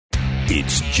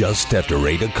It's just after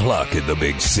 8 o'clock in the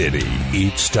big city.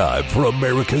 It's time for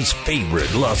America's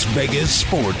favorite Las Vegas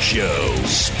sports show,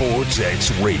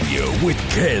 SportsX Radio with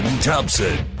Ken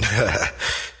Thompson.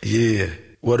 Yeah,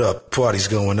 what up? Party's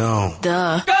going on.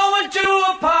 Duh. Going to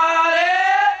a party!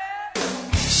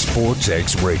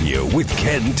 SportsX Radio with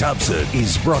Ken Thompson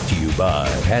is brought to you by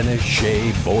Hannah,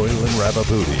 Shea, Boyle, and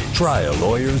Ravaputi. Trial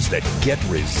lawyers that get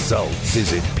results.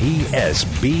 Visit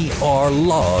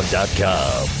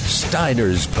PSBRlaw.com.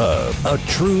 Steiner's Pub, a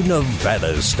true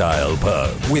Nevada-style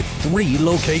pub with 3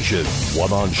 locations.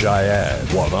 One on Cheyenne,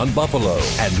 one on Buffalo,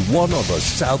 and one on the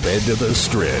south end of the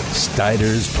Strip.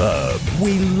 Steiner's Pub.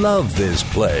 We love this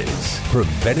place.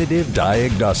 Preventative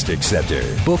Diagnostic Center.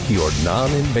 Book your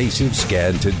non-invasive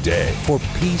scan today for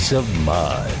peace of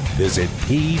mind. Visit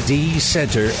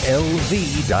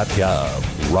pdcenterlv.com.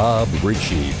 Rob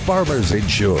Ritchie, Farmers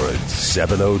Insurance,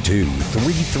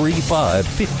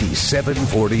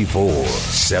 702-335-5744.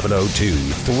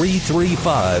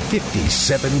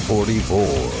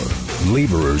 702-335-5744.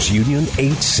 Laborers Union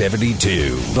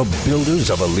 872, the builders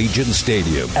of Allegiant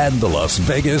Stadium and the Las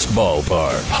Vegas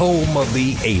Ballpark, home of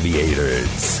the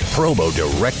Aviators.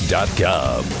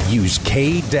 Promodirect.com. Use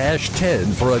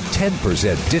K-10 for a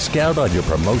 10% discount on your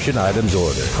promotion items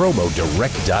order.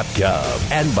 Promodirect.com.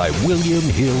 And by William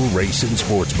Hill Racing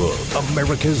Sportsbook,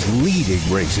 America's leading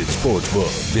racing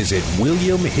sportsbook. Visit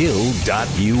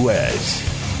williamhill.us.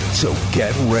 So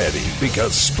get ready,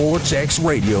 because SportsX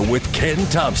Radio with Ken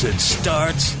Thompson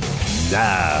starts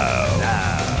now.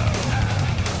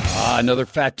 Another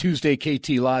Fat Tuesday, KT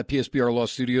Live, PSBR Law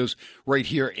Studios, right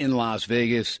here in Las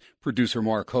Vegas. Producer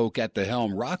Mark Hoke at the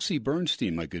helm. Roxy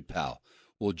Bernstein, my good pal,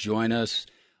 will join us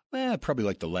probably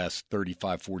like the last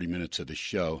 35, 40 minutes of the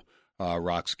show.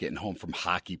 Rock's getting home from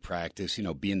hockey practice,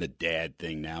 being the dad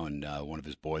thing now, and one of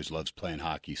his boys loves playing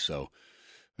hockey, so...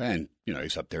 And,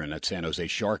 he's up there in that San Jose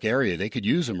Shark area. They could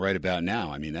use him right about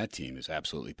now. I mean, that team is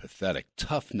absolutely pathetic.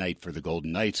 Tough night for the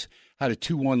Golden Knights. Had a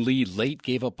 2-1 lead late,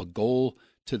 gave up a goal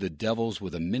to the Devils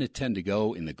with 1:10 to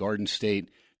go in the Garden State.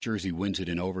 Jersey wins it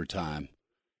in overtime.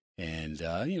 And,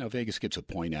 Vegas gets a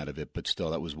point out of it, but still,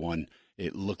 that was one.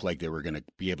 It looked like they were going to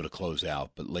be able to close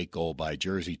out, but late goal by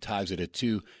Jersey ties it at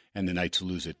 2, and the Knights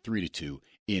lose it 3-2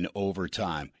 in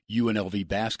overtime. UNLV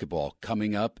basketball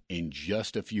coming up in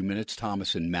just a few minutes.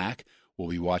 Thomas and Mack will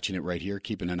be watching it right here,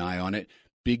 keeping an eye on it.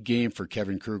 Big game for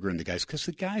Kevin Kruger and the guys, because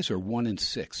the guys are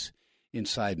 1-6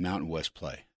 inside Mountain West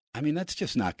play. I mean, that's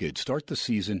just not good. Start the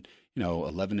season,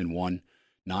 11-1,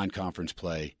 non-conference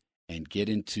play, and get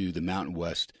into the Mountain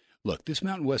West. Look, this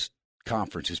Mountain West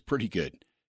conference is pretty good.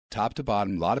 Top to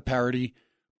bottom, a lot of parity,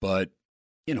 but,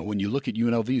 when you look at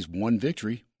UNLV's one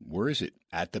victory, where is it?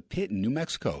 At the Pit in New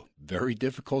Mexico. Very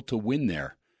difficult to win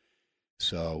there.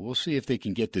 So we'll see if they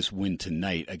can get this win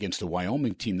tonight against a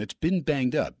Wyoming team that's been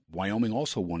banged up. Wyoming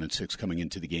also 1-6 coming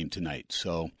into the game tonight.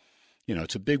 So,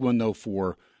 it's a big one, though,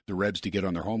 for the Rebs to get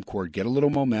on their home court, get a little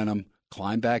momentum,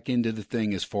 climb back into the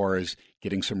thing as far as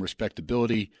getting some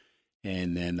respectability,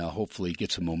 and then hopefully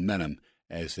get some momentum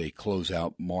as they close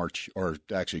out March, or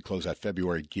actually close out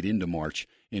February, get into March,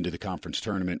 into the conference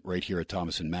tournament right here at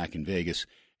Thomas and Mack in Vegas,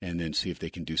 and then see if they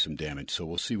can do some damage. So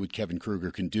we'll see what Kevin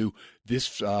Kruger can do.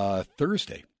 This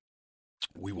Thursday,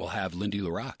 we will have Lindy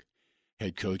LaRocque,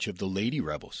 head coach of the Lady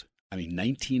Rebels. I mean,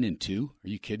 19-2. Are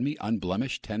you kidding me?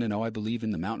 Unblemished, 10-0, I believe,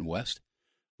 in the Mountain West.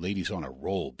 Ladies on a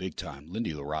roll big time.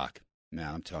 Lindy LaRocque,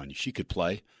 man, I'm telling you, she could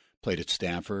play. Played at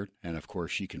Stanford, and, of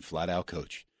course, she can flat-out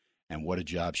coach. And what a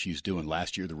job she's doing.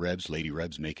 Last year, the Rebs, Lady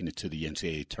Rebs, making it to the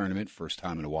NCAA tournament, first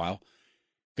time in a while.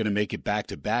 Going to make it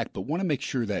back-to-back, but want to make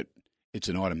sure that it's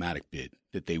an automatic bid,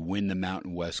 that they win the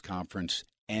Mountain West Conference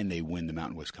and they win the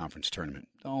Mountain West Conference tournament.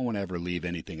 Don't want to ever leave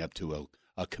anything up to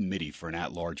a committee for an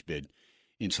at-large bid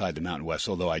inside the Mountain West,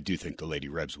 although I do think the Lady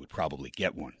Rebs would probably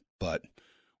get one. But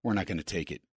we're not going to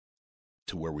take it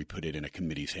to where we put it in a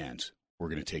committee's hands. We're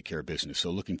going to take care of business.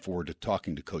 So looking forward to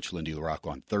talking to Coach Lindy LaRocque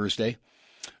on Thursday.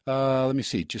 Let me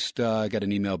see. Just got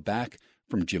an email back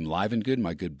from Jim Livengood,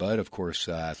 my good bud, of course,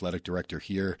 athletic director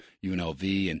here,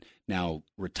 UNLV, and now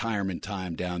retirement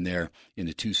time down there in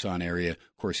the Tucson area.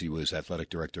 Of course, he was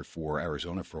athletic director for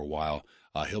Arizona for a while.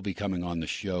 He'll be coming on the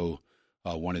show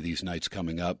one of these nights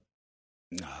coming up.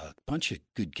 A bunch of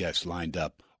good guests lined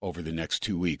up over the next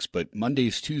 2 weeks. But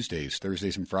Mondays, Tuesdays,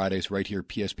 Thursdays, and Fridays right here,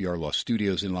 PSBR Law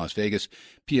Studios in Las Vegas.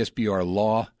 PSBR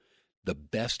Law, the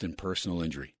best in personal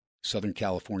injury. Southern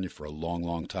California for a long,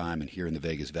 long time, and here in the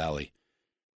Vegas Valley.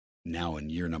 Now in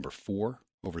year number 4,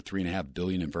 over $3.5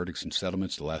 billion in verdicts and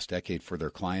settlements the last decade for their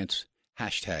clients.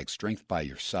 Hashtag strength by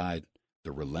your side,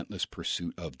 the relentless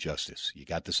pursuit of justice. You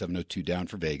got the 702 down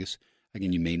for Vegas.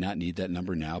 Again, you may not need that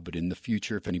number now, but in the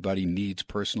future, if anybody needs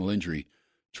personal injury,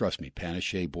 trust me,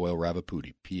 Panache, Boyle,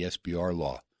 Ravaputi, PSBR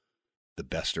Law, the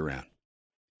best around.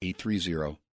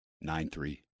 830-9353.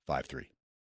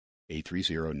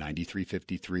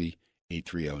 830-9353,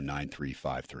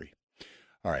 830-9353.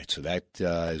 All right, so that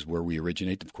is where we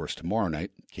originate. Of course, tomorrow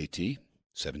night, KT,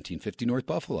 1750 North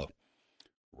Buffalo.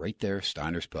 Right there,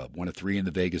 Steiner's Pub. One of three in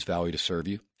the Vegas Valley to serve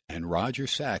you. And Roger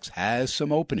Sachs has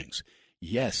some openings.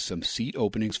 Yes, some seat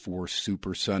openings for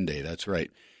Super Sunday. That's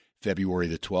right. February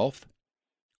the 12th,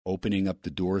 opening up the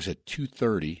doors at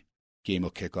 2:30. Game will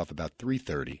kick off about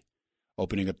 3:30.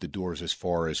 Opening up the doors as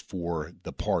far as for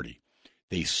the party.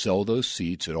 They sell those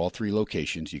seats at all three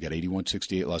locations. You got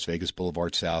 8168 Las Vegas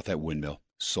Boulevard South at Windmill.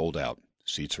 Sold out.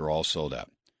 Seats are all sold out.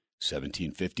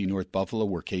 1750 North Buffalo,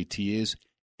 where KT is,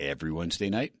 every Wednesday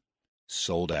night.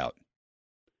 Sold out.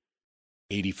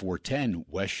 8410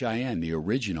 West Cheyenne, the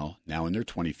original, now in their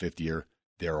 25th year,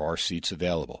 there are seats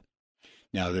available.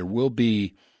 Now, there will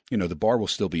be, the bar will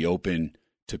still be open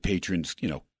to patrons,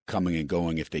 coming and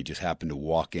going if they just happen to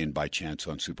walk in by chance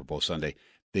on Super Bowl Sunday.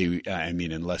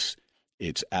 Unless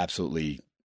it's absolutely,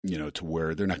 to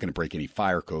where they're not going to break any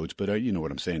fire codes, but you know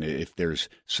what I'm saying. If there's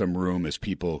some room, as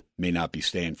people may not be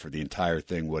staying for the entire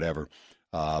thing, whatever.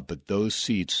 But those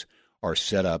seats are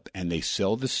set up, and they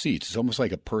sell the seats. It's almost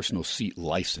like a personal seat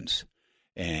license,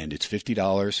 and it's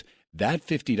 $50. That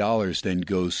 $50 then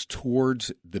goes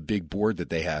towards the big board that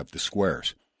they have, the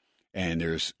squares. And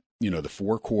there's, the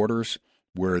 4 quarters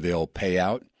where they'll pay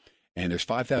out, and there's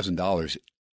 $5,000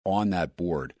 on that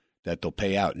board that they'll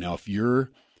pay out. Now, if you're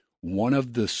one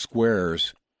of the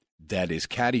squares that is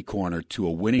catty corner to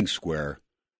a winning square,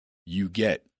 you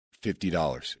get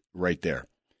 $50 right there.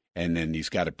 And then he's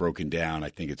got it broken down. I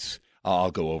think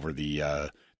I'll go over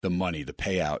the money, the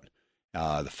payout.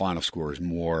 The final score is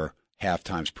more.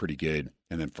 Halftime's pretty good,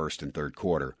 and then first and third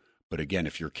quarter. But again,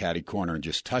 if you're catty corner and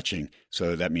just touching,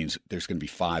 so that means there's going to be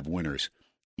 5 winners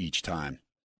each time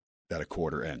that a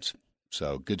quarter ends.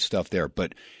 So good stuff there.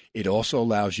 But it also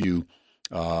allows you,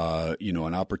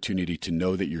 an opportunity to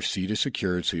know that your seat is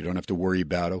secured, so you don't have to worry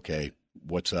about, okay,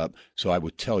 what's up. So I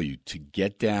would tell you to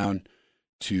get down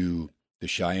to the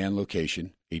Cheyenne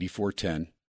location,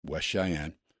 8410 West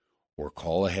Cheyenne, or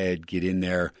call ahead, get in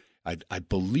there. I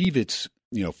believe it's,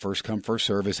 first come, first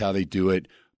serve is how they do it,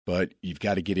 but you've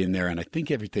got to get in there, and I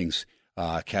think everything's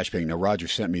cash paying. Now, Roger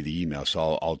sent me the email,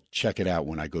 so I'll check it out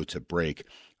when I go to break,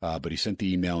 but he sent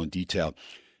the email in detail.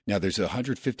 Now, there's a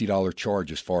 $150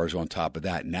 charge as far as on top of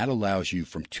that, and that allows you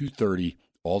from 2:30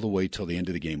 all the way till the end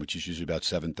of the game, which is usually about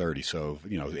 7:30, so,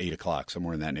 8 o'clock,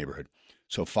 somewhere in that neighborhood.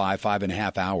 So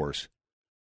 5.5 hours,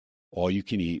 all you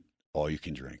can eat, all you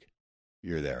can drink.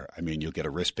 You're there. You'll get a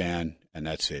wristband, and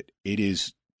that's it. It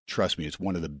is, trust me, it's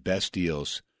one of the best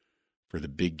deals for the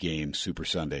big game, Super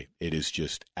Sunday. It is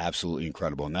just absolutely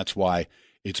incredible, and that's why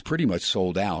it's pretty much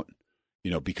sold out,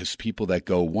 because people that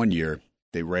go one year,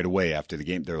 they right away after the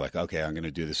game, they're like, okay, I'm going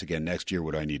to do this again next year.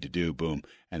 What do I need to do? Boom,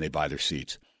 and they buy their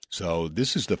seats. So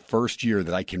this is the first year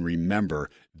that I can remember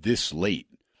this late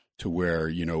to where,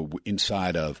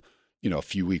 inside of, a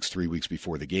few weeks, 3 weeks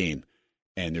before the game,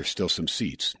 and there's still some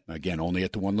seats. Again, only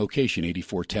at the one location,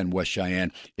 8410 West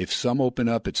Cheyenne. If some open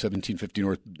up at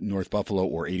 1750 North Buffalo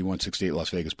or 8168 Las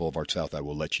Vegas Boulevard South, I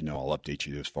will let you know. I'll update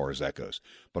you as far as that goes.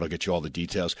 But I'll get you all the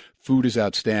details. Food is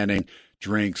outstanding.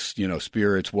 Drinks,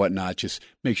 spirits, whatnot. Just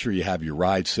make sure you have your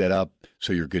ride set up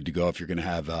so you're good to go if you're going to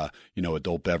have,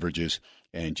 adult beverages.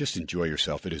 And just enjoy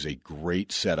yourself. It is a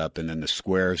great setup. And then the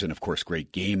squares and, of course,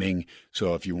 great gaming.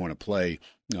 So if you want to play,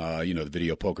 the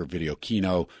video poker, video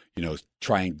keno,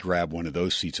 try and grab one of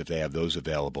those seats if they have those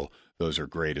available. Those are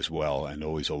great as well, and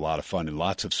always a lot of fun and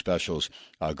lots of specials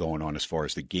going on as far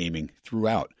as the gaming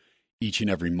throughout each and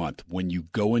every month. When you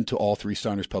go into all 3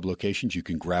 Steiner's Pub locations, you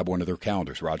can grab one of their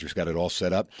calendars. Roger's got it all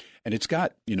set up, and it's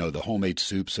got, the homemade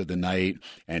soups of the night,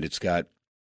 and it's got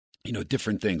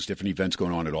different things, different events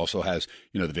going on. It also has,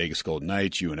 the Vegas Golden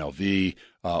Knights, UNLV,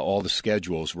 all the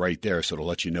schedules right there. So it'll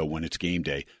let you know when it's game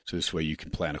day. So this way you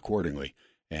can plan accordingly.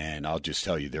 And I'll just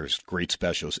tell you, there's great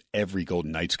specials. Every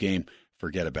Golden Knights game,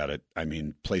 forget about it.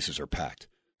 Places are packed.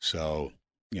 So,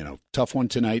 tough one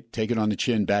tonight. Take it on the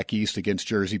chin back east against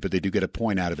Jersey, but they do get a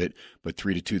point out of it. But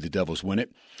 3-2, the Devils win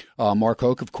it. Mark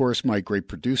Hoke, of course, my great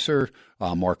producer.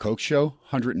 Mark Hoke Show,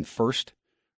 101st.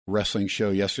 Wrestling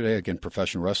show yesterday. Again,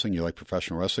 professional wrestling. You like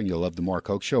professional wrestling, you'll love the Mark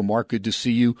Hoke Show. Mark, good to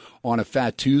see you on a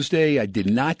Fat Tuesday. I did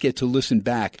not get to listen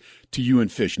back to you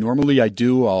and Fish. Normally I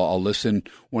do. I'll listen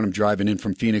when I'm driving in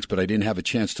from Phoenix, but I didn't have a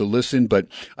chance to listen. But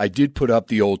I did put up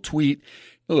the old tweet,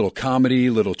 a little comedy,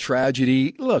 a little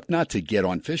tragedy. Look, not to get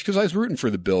on Fish, because I was rooting for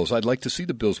the Bills. I'd like to see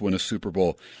the Bills win a Super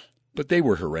Bowl. but they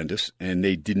were horrendous, and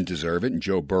they didn't deserve it, and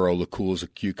Joe Burrow looked cool as a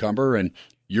cucumber, and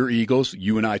your Eagles,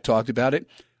 you and I talked about it.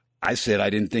 I said I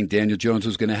didn't think Daniel Jones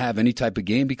was going to have any type of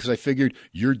game because I figured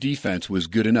your defense was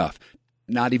good enough.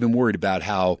 Not even worried about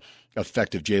how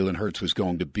effective Jalen Hurts was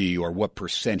going to be or what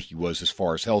percent he was as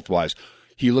far as health-wise.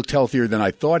 He looked healthier than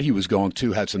I thought he was going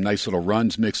to, had some nice little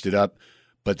runs, mixed it up.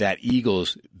 But that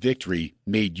Eagles victory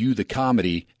made you the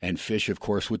comedy and Fish, of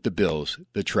course, with the Bills,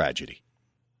 the tragedy.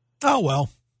 Oh, well,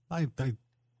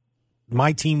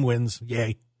 my team wins.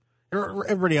 Yay.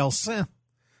 Everybody else, it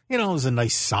was a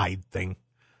nice side thing.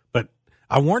 But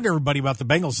I warned everybody about the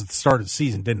Bengals at the start of the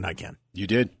season, didn't I, Ken? You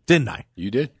did. Didn't I? You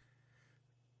did.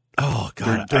 Oh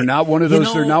God, they're not one of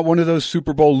those. They're not one of those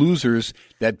Super Bowl losers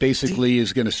that basically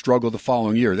is going to struggle the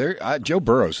following year. Joe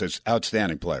Burrow's an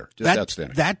outstanding player,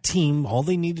 outstanding. That team, all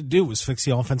they need to do was fix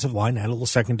the offensive line, add a little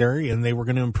secondary, and they were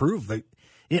going to improve.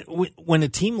 When a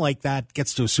team like that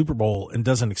gets to a Super Bowl and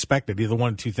doesn't expect it, either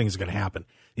one of two things is going to happen: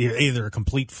 either a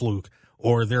complete fluke,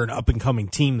 or they're an up and coming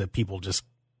team that people just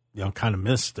kind of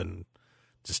missed and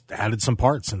just added some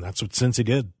parts, and that's what Cincy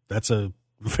did. That's a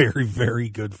very, very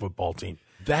good football team.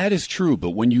 That is true,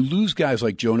 but when you lose guys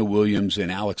like Jonah Williams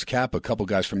and Alex Kapp, a couple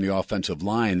guys from the offensive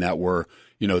line that were,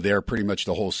 there pretty much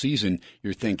the whole season,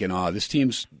 you're thinking, this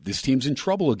team's in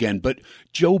trouble again. But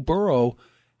Joe Burrow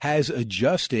has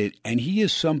adjusted, and he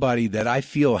is somebody that I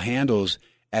feel handles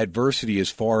adversity as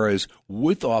far as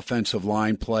with offensive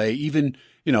line play. Even,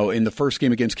 in the first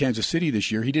game against Kansas City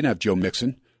this year, he didn't have Joe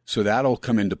Mixon, so that'll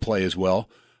come into play as well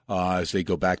as they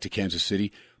go back to Kansas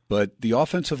City. But the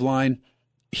offensive line,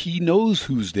 he knows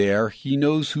who's there. He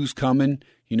knows who's coming.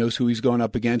 He knows who he's going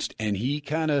up against, and he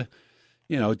kind of,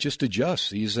 just adjusts.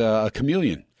 He's a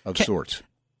chameleon of sorts.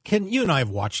 Ken, you and I have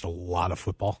watched a lot of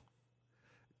football.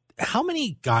 How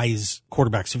many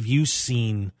quarterbacks have you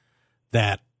seen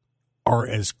that are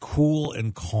as cool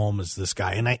and calm as this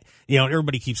guy? And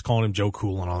everybody keeps calling him Joe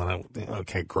Cool and all that.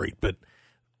 Okay, great. But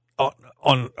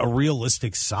on a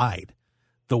realistic side,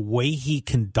 the way he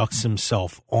conducts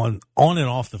himself on and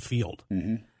off the field.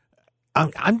 Mm-hmm.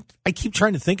 I keep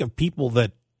trying to think of people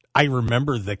that I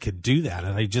remember that could do that,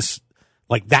 and I just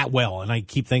like that well. And I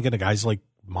keep thinking of guys like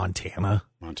Montana.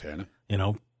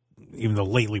 Even though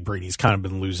lately Brady's kind of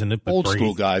been losing it. But old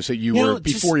school guys that you were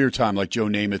before your time, like Joe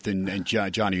Namath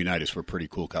and Johnny Unitas were pretty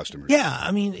cool customers. Yeah,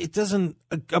 I mean, it doesn't.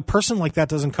 A person like that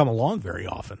doesn't come along very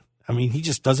often. I mean, he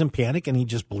just doesn't panic, and he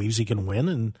just believes he can win,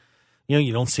 and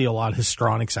you don't see a lot of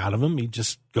histrionics out of him. He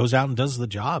just goes out and does the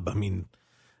job. I mean,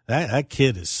 that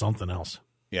kid is something else.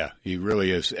 Yeah, he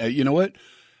really is. You know what?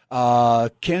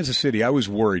 Kansas City, I was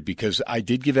worried because I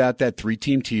did give out that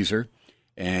 3-team teaser,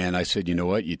 and I said, you know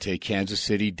what? You take Kansas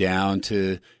City down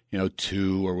to,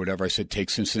 2 or whatever. I said take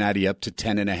Cincinnati up to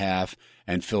 10.5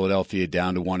 and Philadelphia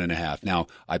down to 1.5. Now,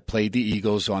 I played the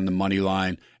Eagles on the money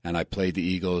line, and I played the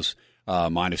Eagles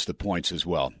minus the points as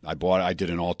well. I did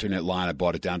an alternate line. I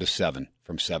bought it down to 7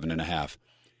 from 7.5.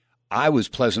 I was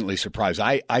pleasantly surprised.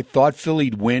 I thought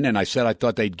Philly'd win, and I said I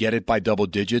thought they'd get it by double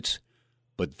digits,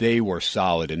 but they were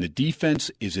solid. And the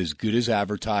defense is as good as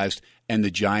advertised, and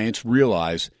the Giants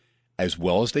realize, as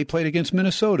well as they played against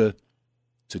Minnesota,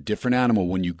 it's a different animal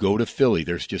when you go to Philly.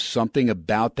 There's just something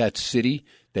about that city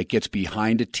that gets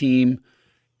behind a team.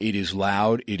 It is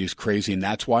loud. It is crazy. And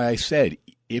that's why I said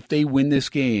if they win this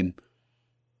game,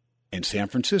 and San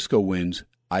Francisco wins,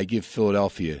 I give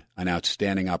Philadelphia an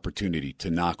outstanding opportunity to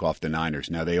knock off the Niners.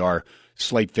 Now, they are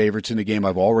slight favorites in the game.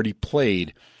 I've already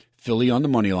played Philly on the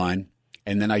money line,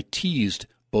 and then I teased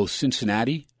both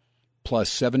Cincinnati plus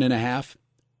 7.5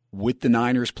 with the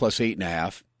Niners plus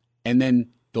 8.5, and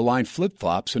then the line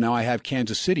flip-flop, so now I have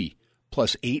Kansas City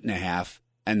plus 8.5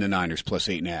 and the Niners plus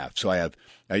 8.5. So I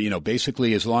have,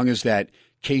 basically as long as that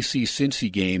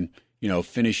KC-Cincy game,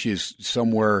 finishes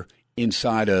somewhere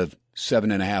inside of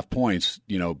 7.5 points,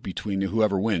 between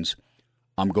whoever wins,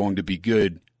 I'm going to be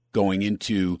good going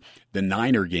into the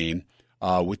Niner game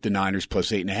with the Niners plus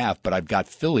 8.5. But I've got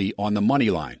Philly on the money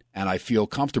line, and I feel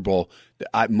comfortable.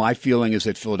 My feeling is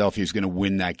that Philadelphia is going to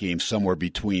win that game somewhere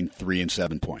between 3 and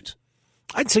 7 points.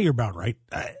 I'd say you're about right.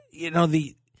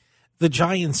 The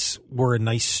Giants were a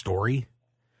nice story,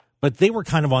 but they were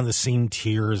kind of on the same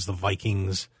tier as the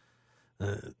Vikings,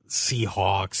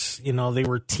 Seahawks. They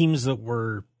were teams that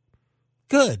were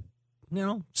good,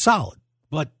 solid.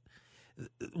 But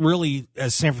really,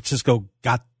 as San Francisco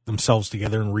got themselves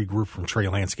together and regrouped from Trey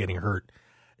Lance getting hurt,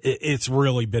 it's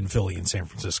really been Philly and San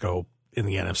Francisco in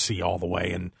the NFC all the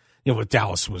way. And,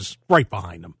 Dallas was right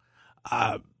behind them.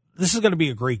 This is going to be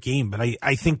a great game, but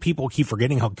I think people keep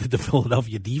forgetting how good the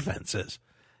Philadelphia defense is.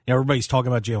 Everybody's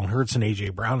talking about Jalen Hurts and A.J.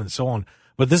 Brown and so on,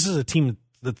 but this is a team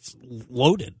that's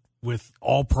loaded. with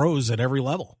all pros at every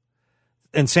level.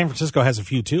 And San Francisco has a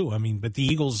few too. I mean, but the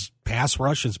Eagles' pass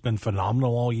rush has been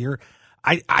phenomenal all year.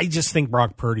 I just think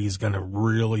Brock Purdy is going to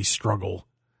really struggle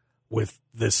with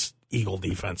this Eagle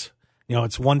defense. You know,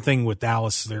 it's one thing with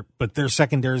Dallas, but their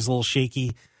secondary is a little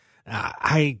shaky.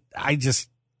 I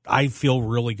feel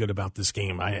really good about this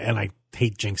game. I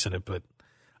hate jinxing it, but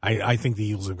I think the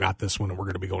Eagles have got this one, and we're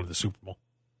going to be going to the Super Bowl.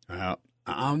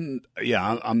 I'm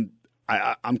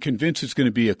convinced it's going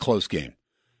to be a close game.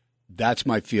 That's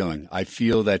my feeling. I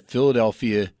feel that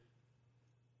Philadelphia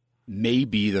may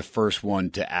be the first one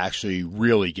to actually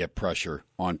really get pressure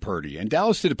on Purdy. And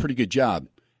Dallas did a pretty good job.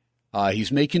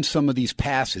 He's making some of these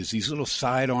passes, these little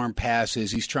sidearm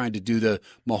passes. He's trying to do the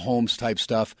Mahomes-type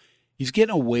stuff. He's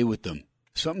getting away with them.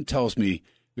 Something tells me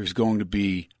there's going to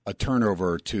be a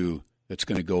turnover or two that's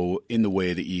going to go in the way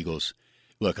of the Eagles.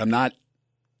 Look, I'm not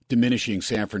diminishing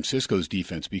San Francisco's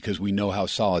defense because we know how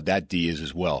solid that D is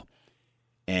as well.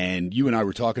 And you and I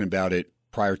were talking about it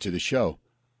prior to the show.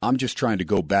 I'm just trying to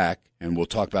go back, and we'll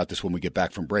talk about this when we get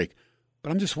back from break.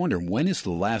 But I'm just wondering, when is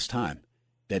the last time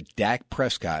that Dak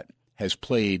Prescott has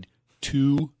played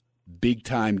 2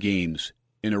 big-time games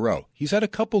in a row? He's had a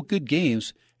couple good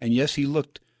games, and yes, he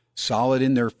looked solid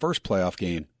in their first playoff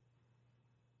game.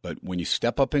 But when you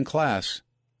step up in class,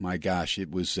 my gosh,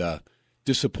 it was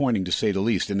disappointing to say the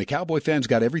least. And the Cowboy fans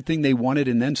got everything they wanted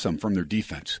and then some from their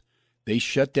defense. They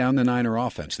shut down the Niner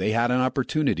offense. They had an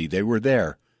opportunity. They were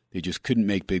there. They just couldn't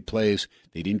make big plays.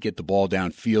 They didn't get the ball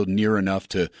downfield near enough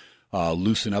to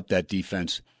loosen up that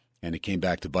defense, and it came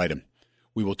back to bite them.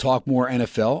 We will talk more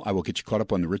NFL. I will get you caught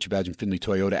up on the Richard Badge and Finley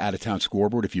Toyota out-of-town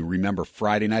scoreboard. If you remember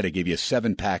Friday night, I gave you a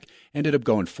 7-pack. Ended up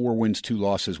going 4 wins, 2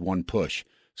 losses, 1 push.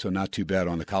 So not too bad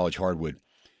on the college hardwood.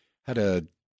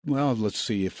 Let's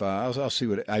see if I'll see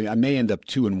what I may end up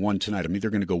 2-1 tonight. I'm either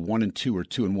going to go 1-2 or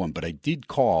 2-1. But I did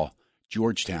call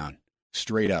Georgetown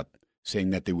straight up,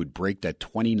 saying that they would break that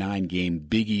 29-game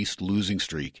Big East losing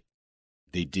streak.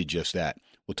 They did just that.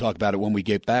 We'll talk about it when we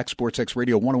get back. SportsX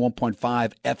Radio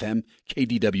 101.5 FM,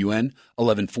 KDWN,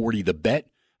 1140 The Bet,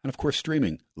 and, of course,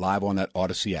 streaming live on that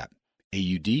Odyssey app.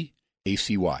 AUDACY.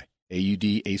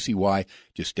 AUDACY.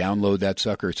 Just download that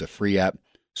sucker. It's a free app.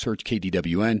 Search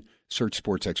KDWN, search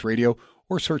SportsX Radio,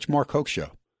 or search Mark Hoke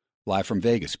Show. Live from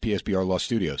Vegas, PSBR Law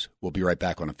Studios. We'll be right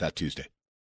back on a Fat Tuesday.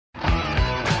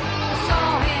 I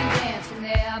saw him dancing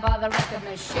there by the record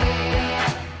machine.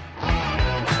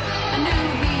 I knew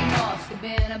he must have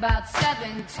been about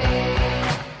 17.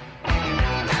 He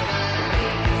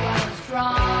was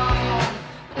strong,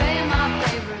 playing my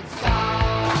favorite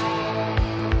song.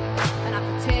 And I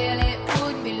could tell it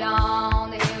wouldn't be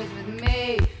long that he was with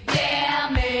me, yeah,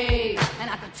 me. And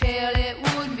I could tell it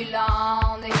wouldn't be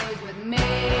long that he was with me,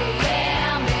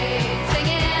 yeah, me.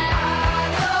 Singing, I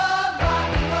love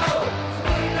rock and roll,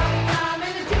 sweet love time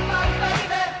in the jukebox,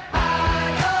 baby. I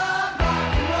love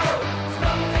rock and roll,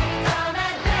 slow take time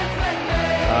and dance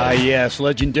with me. Yes,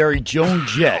 legendary Joan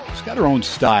Jett. She's got her own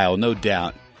style, no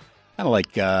doubt. Kind of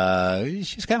like,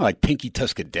 she's kind of like Pinky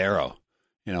Tuscadero,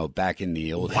 back in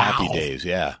the old happy days,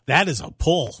 yeah. That is a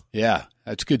pull. Yeah,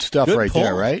 that's good stuff Good right pull.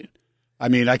 there, right? I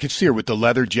mean, I could see her with the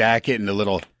leather jacket and the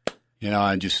little,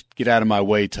 and just get out of my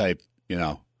way type,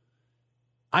 I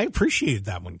appreciated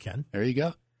that one, Ken. There you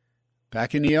go.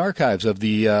 Back in the archives of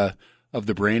the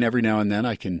brain, every now and then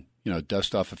I can,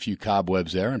 dust off a few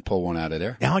cobwebs there and pull one out of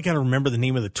there. Now I got to remember the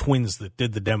name of the twins that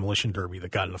did the demolition derby that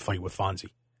got in a fight with Fonzie.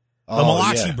 The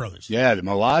Malachi brothers. Yeah, the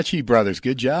Malachi brothers.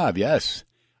 Good job. Yes.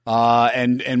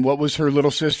 And what was her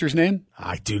little sister's name?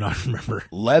 I do not remember.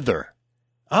 Leather.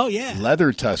 Oh, yeah.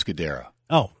 Leather Tuscadero.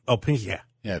 Oh, Pinky, yeah.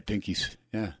 Yeah, Pinky's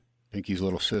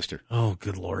little sister. Oh,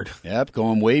 good Lord. Yep,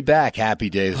 going way back. Happy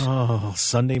days. Oh,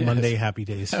 Sunday, Monday, happy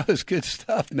days. That was good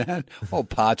stuff, man. Oh,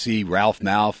 Potsy, Ralph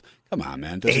Malph. Come on,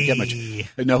 man. Doesn't get much.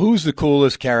 Now, who's the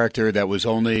coolest character that was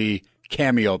only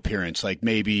cameo appearance, like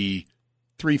maybe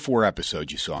 3-4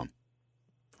 episodes you saw him?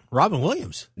 Robin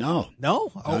Williams. No.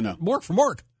 No? Oh, No. Mork from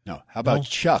Mork. No. How about No.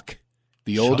 Chuck,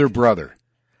 the older brother?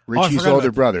 Richie's forgot older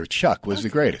about brother. Chuck was the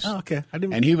greatest. Oh, okay. I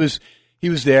didn't. And he was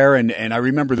there, and I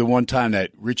remember the one time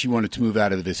that Richie wanted to move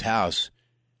out of his house,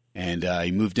 and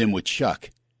he moved in with Chuck.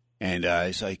 And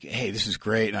he's like, hey, this is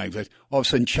great. And all of a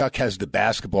sudden, Chuck has the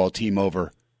basketball team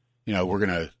over. We're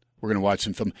gonna watch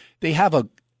some film. They have a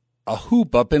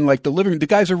hoop up in like the living room. The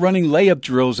guys are running layup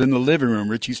drills in the living room.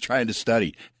 Richie's trying to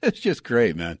study. It's just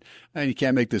great, man. And you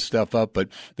can't make this stuff up. But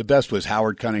the best was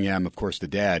Howard Cunningham, of course, the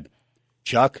dad.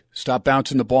 Chuck, stop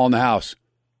bouncing the ball in the house.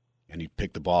 And he'd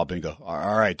pick the ball up and go,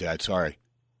 all right, Dad, sorry.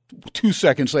 2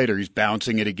 seconds later, he's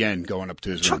bouncing it again, going up to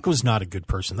his room. Chuck was not a good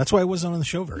person. That's why I wasn't on the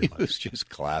show very He much. was just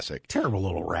classic. Terrible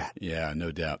little rat. Yeah,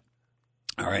 no doubt.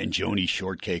 All right, and Joni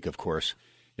Shortcake, of course.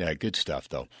 Yeah, good stuff,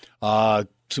 though.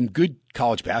 Some good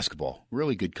college basketball,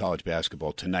 really good college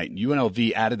basketball tonight.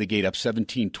 UNLV out of the gate up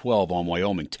 17-12 on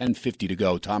Wyoming, 10:50 to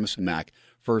go. Thomas and Mack,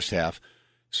 first half.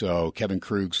 So Kevin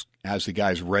Krugs has the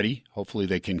guys ready. Hopefully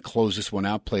they can close this one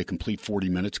out, play a complete 40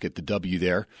 minutes, get the W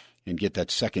there, and get that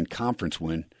second conference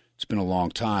win. It's been a long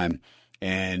time.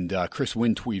 And Chris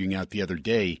Wynn tweeting out the other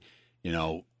day,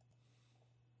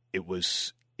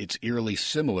 it's eerily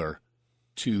similar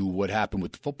to what happened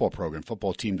with the football program.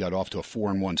 Football team got off to a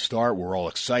 4-1 start. We're all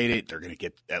excited. They're going to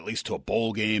get at least to a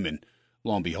bowl game, and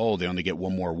lo and behold, they only get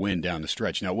one more win down the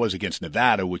stretch. Now, it was against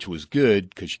Nevada, which was good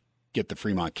because you get the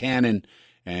Fremont Cannon,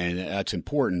 and that's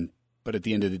important. But at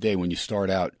the end of the day, when you start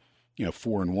out,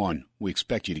 4-1, we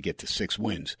expect you to get to 6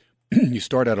 wins. You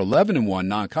start out 11-1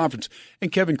 non-conference,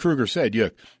 and Kevin Kruger said, "Yeah,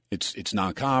 it's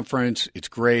non-conference. It's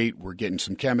great. We're getting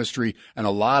some chemistry and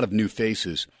a lot of new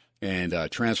faces." And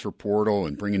transfer portal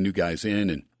and bringing new guys in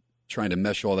and trying to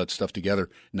mesh all that stuff together.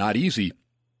 Not easy,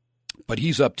 but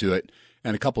he's up to it.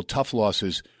 And a couple tough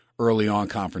losses early on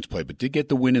conference play, but did get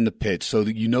the win in the pit, so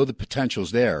that the potential's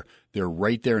there. They're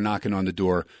right there knocking on the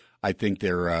door. I think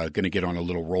they're going to get on a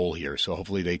little roll here, so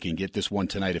hopefully they can get this one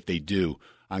tonight. If they do,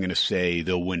 I'm going to say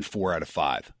they'll win 4 out of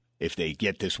 5. If they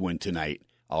get this win tonight,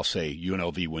 I'll say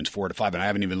UNLV wins 4 out of 5. And I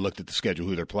haven't even looked at the schedule,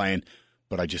 who they're playing,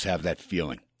 but I just have that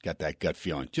feeling. Got that gut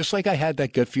feeling. Just like I had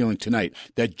that gut feeling tonight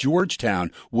that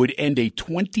Georgetown would end a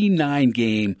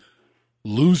 29-game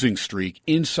losing streak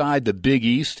inside the Big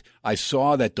East. I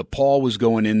saw that DePaul was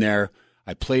going in there.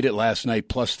 I played it last night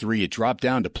 +3. It dropped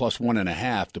down to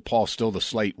 +1.5. DePaul still the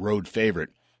slight road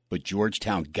favorite. But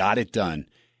Georgetown got it done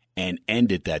and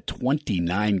ended that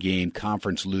 29-game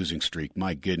conference losing streak.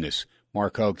 My goodness.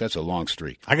 Mark Hoke, that's a long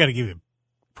streak. I got to give you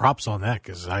props on that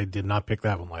because I did not pick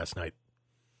that one last night.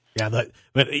 Yeah,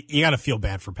 but you got to feel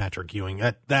bad for Patrick Ewing.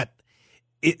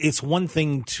 It's one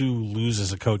thing to lose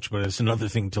as a coach, but it's another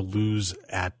thing to lose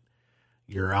at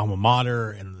your alma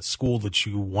mater and the school that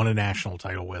you won a national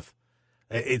title with.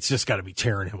 It's just got to be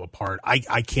tearing him apart.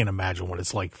 I can't imagine what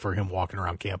it's like for him walking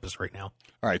around campus right now.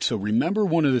 All right, so remember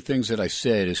one of the things that I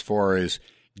said as far as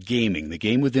gaming, the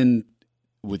game within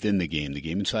the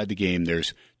game inside the game,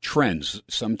 there's trends.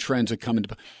 Some trends that come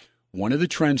into – one of the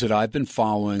trends that I've been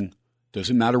following –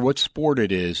 doesn't matter what sport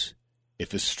it is,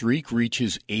 if a streak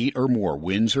reaches 8 or more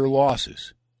wins or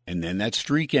losses, and then that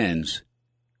streak ends,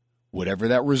 whatever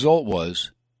that result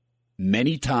was,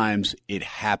 many times it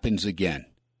happens again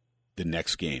the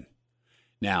next game.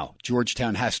 Now,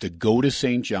 Georgetown has to go to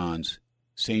St. John's.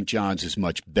 St. John's is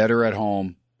much better at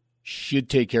home, should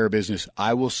take care of business.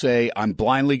 I will say I'm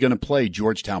blindly going to play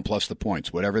Georgetown plus the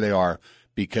points, whatever they are,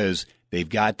 because they've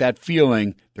got that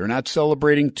feeling. They're not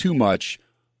celebrating too much.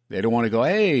 They don't want to go,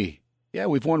 hey, yeah,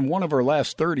 we've won one of our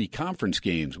last 30 conference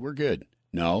games. We're good.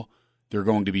 No, they're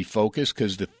going to be focused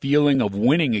because the feeling of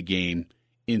winning a game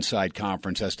inside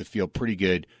conference has to feel pretty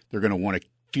good. They're going to want to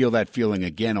feel that feeling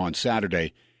again on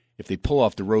Saturday. If they pull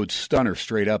off the road stunner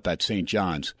straight up at St.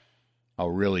 John's, I'll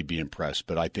really be impressed.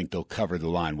 But I think they'll cover the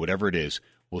line. Whatever it is,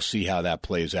 we'll see how that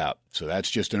plays out. So that's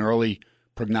just an early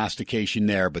prognostication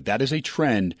there, but that is a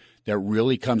trend that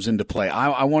really comes into play.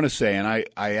 I want to say, and I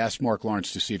asked Mark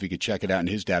Lawrence to see if he could check it out in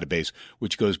his database,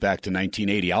 which goes back to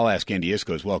 1980. I'll ask Andy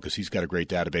Isco as well because he's got a great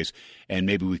database, and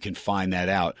maybe we can find that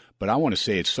out. But I want to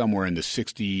say it's somewhere in the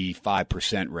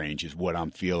 65% range is what I'm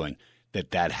feeling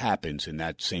that happens in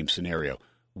that same scenario.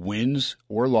 Wins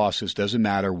or losses, doesn't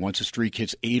matter. Once a streak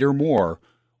hits 8 or more,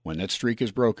 when that streak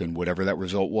is broken, whatever that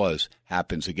result was,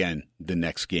 happens again the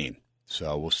next game.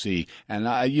 So we'll see.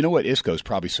 And you know what? Isco's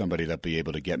probably somebody that'll be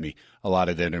able to get me a lot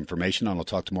of that information. And I'll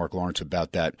talk to Mark Lawrence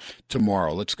about that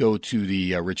tomorrow. Let's go to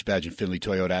the Rich Badge and Finley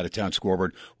Toyota out-of-town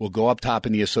scoreboard. We'll go up top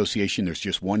in the association. There's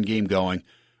just one game going.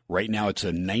 Right now it's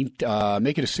make it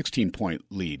a 16-point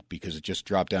lead because it just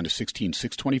dropped down to 16.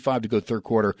 6:25 to go third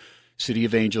quarter. City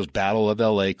of Angels, Battle of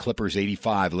L.A., Clippers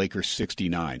 85, Lakers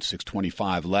 69.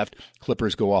 6:25 left.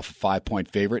 Clippers go off a 5-point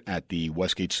favorite at the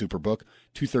Westgate Superbook.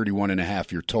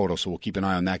 231.5 your total, so we'll keep an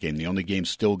eye on that game. The only game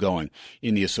still going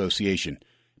in the association.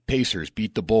 Pacers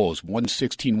beat the Bulls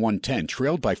 116-110,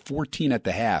 trailed by 14 at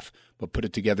the half, but put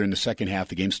it together in the second half.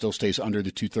 The game still stays under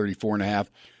the 234.5,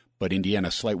 but Indiana,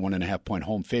 a slight 1.5-point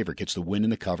home favorite, gets the win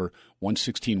in the cover,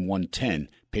 116-110.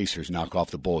 Pacers knock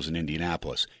off the Bulls in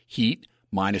Indianapolis. Heat,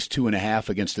 -2.5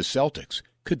 against the Celtics.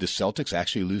 Could the Celtics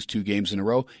actually lose 2 games in a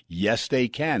row? Yes, they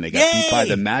can. They got beat by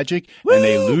the Magic, and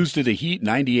they lose to the Heat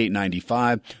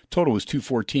 98-95. Total was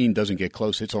 214. Doesn't get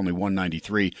close. It's only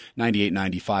 193.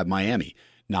 98-95 Miami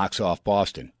knocks off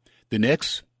Boston. The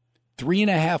Knicks,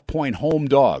 3.5-point home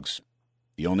dogs.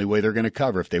 The only way they're going to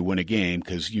cover if they win a game,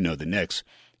 because you know the Knicks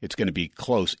it's going to be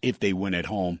close if they win at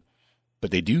home.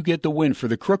 But they do get the win for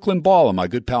the Crooklyn Baller, my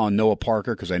good pal Noah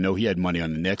Parker, because I know he had money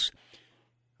on the Knicks.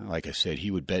 Like I said,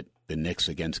 he would bet the Knicks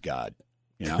against God.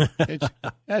 You know,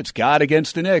 it's God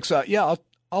against the Knicks. I'll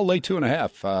lay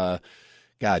 2.5.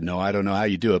 God, no, I don't know how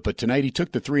you do it. But tonight he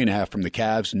took the 3.5 from the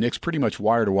Cavs. Knicks pretty much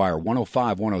wire to wire,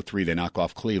 105-103. They knock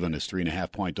off Cleveland as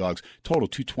 3.5-point dogs. Total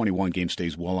 221. Game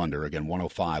stays well under. Again,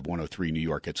 105-103. New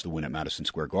York gets the win at Madison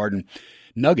Square Garden.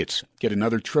 Nuggets get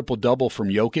another triple-double from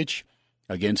Jokic.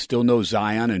 Again, still no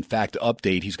Zion. In fact,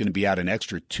 update, he's going to be out an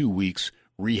extra 2 weeks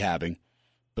rehabbing.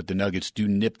 But the Nuggets do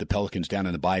nip the Pelicans down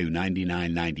in the Bayou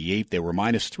 99-98. They were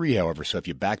 -3, however. So if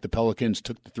you back the Pelicans,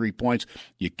 took the 3 points,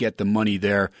 you get the money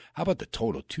there. How about the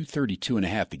total?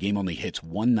 232.5. The game only hits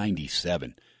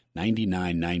 197.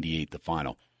 99-98 the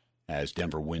final as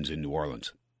Denver wins in New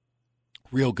Orleans.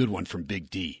 Real good one from Big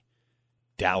D.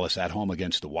 Dallas at home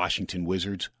against the Washington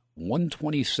Wizards.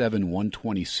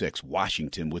 127-126.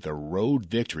 Washington with a road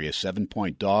victory as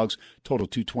 7-point dogs. Total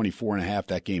 224.5.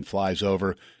 That game flies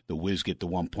over. The Wiz get the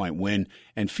 1-point win.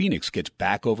 And Phoenix gets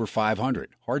back over 500.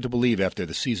 Hard to believe after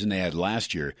the season they had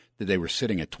last year that they were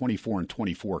sitting at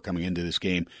 24-24 coming into this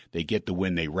game. They get the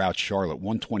win. They rout Charlotte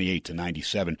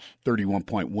 128-97.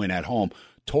 31-point win at home.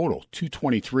 Total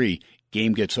 223.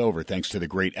 Game gets over thanks to the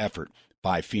great effort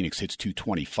by Phoenix. Hits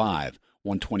 225.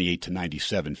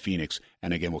 128-97 Phoenix.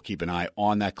 And again, we'll keep an eye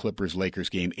on that Clippers-Lakers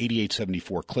game.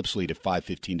 88-74, Clips lead at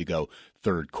 5:15 to go,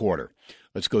 third quarter.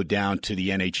 Let's go down to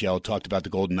the NHL. Talked about the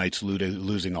Golden Knights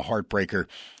losing a heartbreaker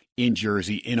in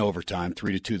Jersey in overtime.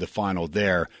 3-2 the final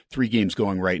there. 3 games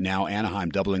going right now.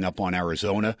 Anaheim doubling up on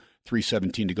Arizona.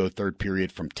 3:17 to go, third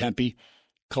period from Tempe.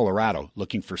 Colorado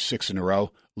looking for 6 in a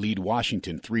row. Lead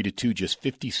Washington 3-2, just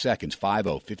 50 seconds,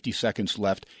 5-0, 50 seconds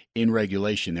left in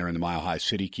regulation there in the Mile High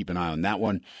City. Keep an eye on that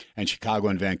one. And Chicago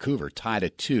and Vancouver tied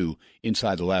at 2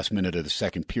 inside the last minute of the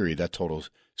second period. That totals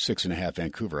 6.5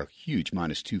 Vancouver, a huge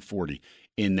 -240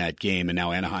 in that game. And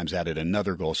now Anaheim's added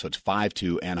another goal, so it's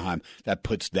 5-2 Anaheim. That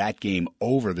puts that game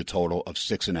over the total of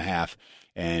 6.5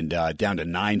 and down to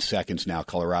 9 seconds now,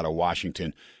 Colorado,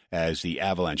 Washington, as the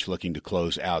Avalanche looking to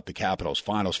close out the Capitals.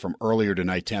 Finals from earlier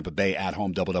tonight, Tampa Bay at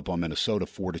home doubled up on Minnesota,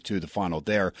 4-2 the final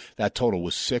there. That total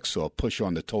was 6, so a push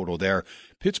on the total there.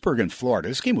 Pittsburgh and Florida,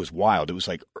 this game was wild. It was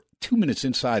like 2 minutes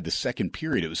inside the second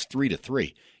period. It was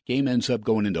 3-3. Game ends up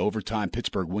going into overtime.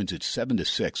 Pittsburgh wins it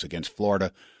 7-6 against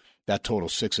Florida. That total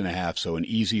 6.5, so an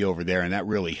easy over there, and that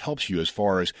really helps you as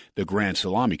far as the Grand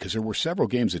Salami, because there were several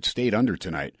games that stayed under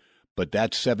tonight, but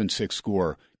that 7-6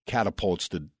 score catapults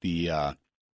the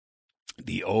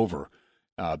over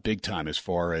big time as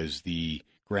far as the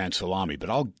Grand Salami. But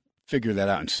I'll figure that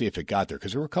out and see if it got there,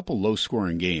 because there were a couple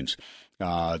low-scoring games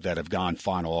that have gone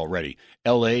final already.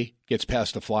 L.A. gets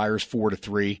past the Flyers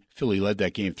 4-3. Philly led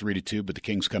that game 3-2, but the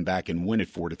Kings come back and win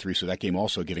it 4-3, so that game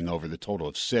also getting over the total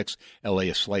of 6. L.A.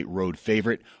 a slight road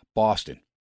favorite. Boston,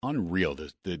 unreal,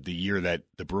 the year that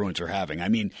the Bruins are having. I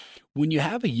mean, when you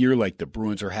have a year like the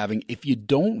Bruins are having, if you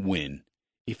don't win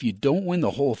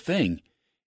the whole thing,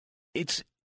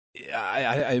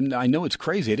 I know it's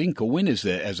crazy. I didn't go in as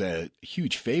a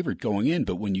huge favorite going in,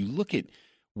 but when you look at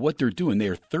what they're doing, they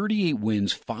are 38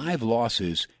 wins, 5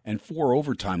 losses, and 4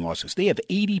 overtime losses. They have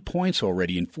 80 points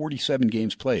already in 47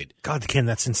 games played. God, Ken,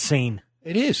 that's insane.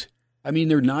 It is. I mean,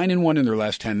 they're 9-1 in their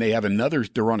last 10. They have another.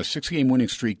 They're on a 6-game winning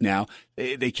streak now.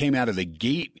 They came out of the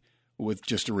gate with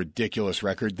just a ridiculous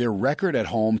record. Their record at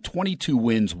home: 22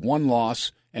 wins, 1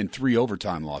 loss, and 3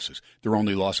 overtime losses. Their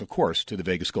only loss, of course, to the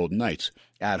Vegas Golden Knights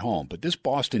at home. But this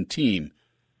Boston team,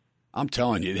 I'm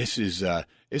telling you, this is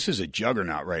a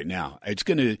juggernaut right now. It's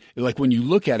going to, like, when you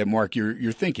look at it, Mark,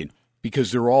 you're thinking,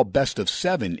 because they're all best of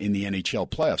 7 in the NHL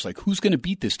playoffs. Like, who's going to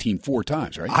beat this team 4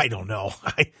 times, right? I don't know.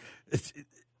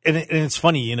 And it's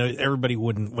funny, you know, everybody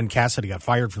when Cassidy got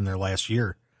fired from there last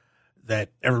year,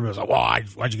 that everybody was like, well,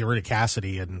 why'd you get rid of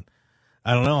Cassidy? And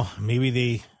I don't know, maybe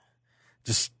they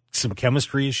just some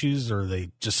chemistry issues, or they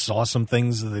just saw some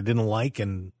things that they didn't like,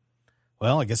 and,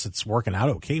 well, I guess it's working out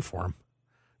okay for them.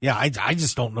 Yeah, I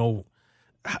just don't know.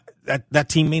 That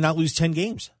team may not lose 10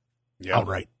 games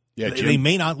outright. Yeah, they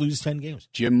may not lose 10 games.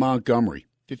 Jim Montgomery,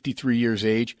 53 years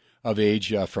of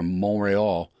age from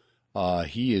Montreal.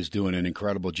 He is doing an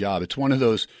incredible job. It's one of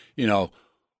those, you know,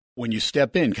 when you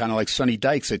step in, kind of like Sonny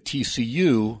Dykes at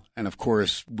TCU, and, of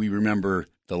course, we remember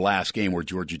the last game where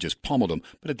Georgia just pummeled them.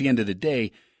 But at the end of the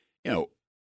day, you know,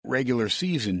 regular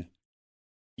season,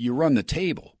 you run the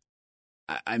table.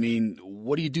 I mean,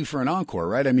 what do you do for an encore,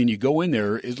 right? I mean, you go in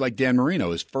there, it's like Dan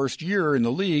Marino, his first year in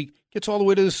the league, gets all the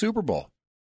way to the Super Bowl.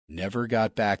 Never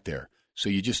got back there. So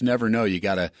you just never know. You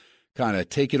got to kind of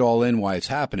take it all in while it's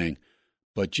happening.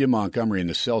 But Jim Montgomery and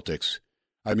the Celtics,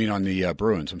 I mean, on the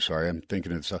Bruins. I'm sorry. I'm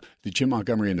thinking of the Jim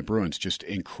Montgomery and the Bruins. Just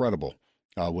incredible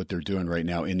what they're doing right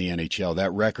now in the NHL.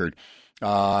 That record,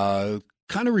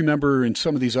 kind of remember in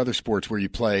some of these other sports where you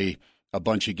play a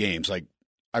bunch of games. Like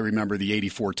I remember the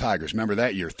 '84 Tigers. Remember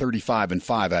that year,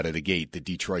 35-5 out of the gate. The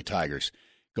Detroit Tigers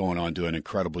going on to an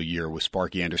incredible year with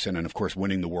Sparky Anderson and, of course,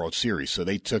 winning the World Series. So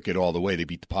they took it all the way. They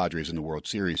beat the Padres in the World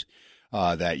Series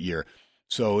that year.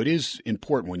 So it is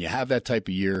important when you have that type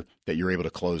of year that you're able to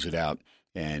close it out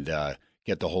and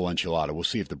get the whole enchilada. We'll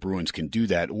see if the Bruins can do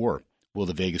that, or will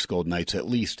the Vegas Golden Knights at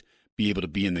least be able to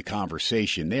be in the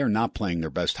conversation. They are not playing their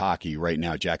best hockey right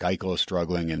now. Jack Eichel is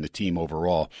struggling, and the team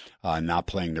overall not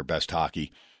playing their best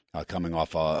hockey, coming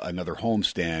off another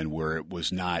homestand where it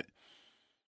was not,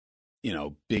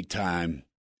 big-time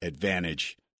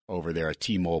advantage over there at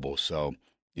T-Mobile. So,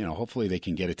 hopefully they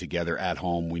can get it together at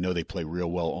home. We know they play real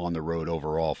well on the road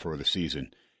overall for the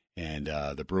season. And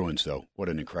the Bruins, though, what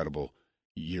an incredible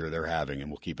year they're having, and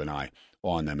we'll keep an eye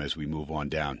on them as we move on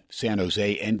down. San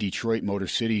Jose and Detroit, Motor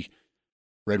City.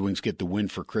 Red Wings get the win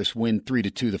for Chris Wynn,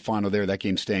 3-2 the final there. That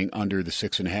game staying under the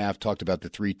 6.5. Talked about the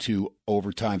 3-2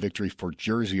 overtime victory for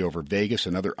Jersey over Vegas,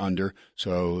 another under.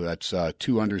 So that's 2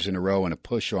 unders in a row and a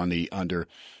push on the under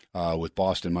with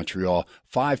Boston, Montreal.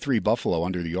 5-3 Buffalo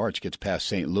under the arch gets past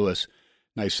St. Louis.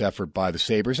 Nice effort by the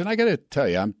Sabres. And I got to tell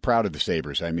you, I'm proud of the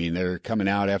Sabres. I mean, they're coming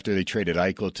out after they traded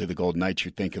Eichel to the Golden Knights.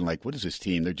 You're thinking, like, what is this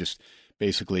team? They're just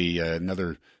basically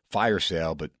another fire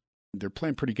sale, but they're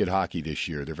playing pretty good hockey this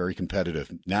year. They're very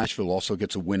competitive. Nashville also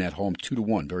gets a win at home,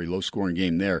 2-1. Very low-scoring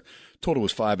game there. Total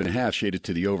was 5.5, shaded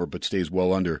to the over, but stays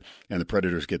well under, and the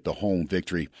Predators get the home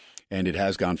victory. And it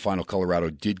has gone final. Colorado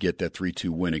did get that 3-2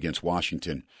 win against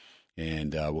Washington.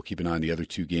 And we'll keep an eye on the other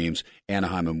two games.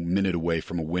 Anaheim a minute away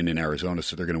from a win in Arizona,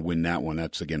 so they're going to win that one.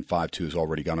 That's, again, 5-2 has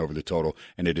already gone over the total,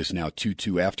 and it is now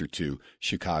 2-2 after 2,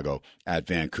 Chicago at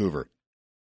Vancouver.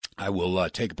 I will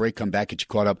take a break, come back, get you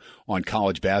caught up on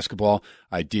college basketball.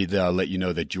 I did let you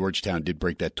know that Georgetown did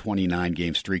break that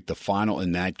 29-game streak. The final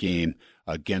in that game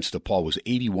against DePaul was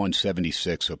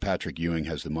 81-76, so Patrick Ewing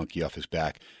has the monkey off his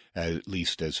back, at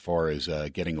least as far as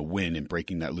getting a win and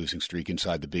breaking that losing streak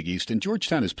inside the Big East. And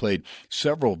Georgetown has played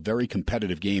several very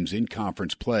competitive games in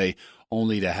conference play,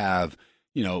 only to have,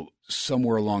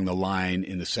 somewhere along the line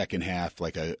in the second half,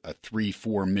 like a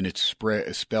 3-4 minute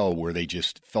spell where they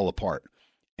just fell apart.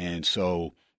 And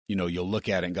so, you'll look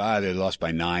at it and go, they lost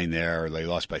by 9 there, or they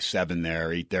lost by 7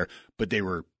 there, 8 there. But they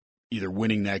were either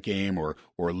winning that game or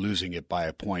losing it by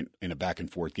a point in a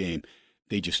back-and-forth game.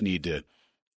 They just need to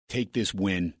take this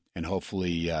win and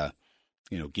hopefully,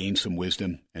 gain some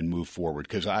wisdom and move forward.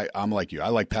 Because I'm like you. I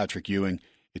like Patrick Ewing.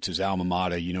 It's his alma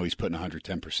mater. He's putting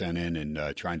 110% in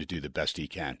and trying to do the best he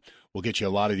can. We'll get you a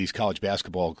lot of these college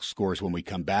basketball scores when we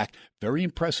come back. Very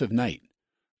impressive night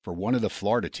for one of the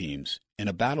Florida teams in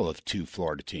a battle of 2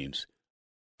 Florida teams.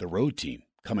 The road team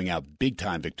coming out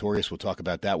big-time victorious. We'll talk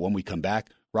about that when we come back.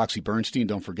 Roxy Bernstein,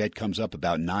 don't forget, comes up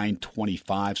about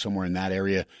 9:25, somewhere in that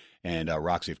area. And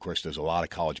Roxy, of course, does a lot of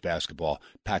college basketball,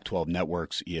 Pac-12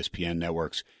 networks, ESPN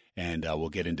networks, and we'll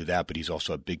get into that. But he's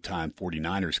also a big-time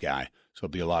 49ers guy, so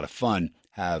it'll be a lot of fun.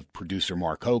 Have producer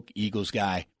Mark Hoke, Eagles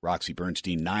guy, Roxy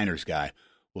Bernstein, Niners guy.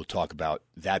 We'll talk about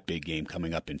that big game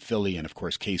coming up in Philly. And, of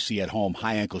course, KC at home,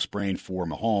 high ankle sprain for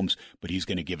Mahomes, but he's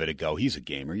going to give it a go. He's a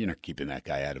gamer. You're not keeping that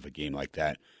guy out of a game like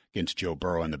that against Joe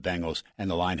Burrow and the Bengals.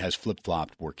 And the line has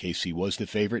flip-flopped where KC was the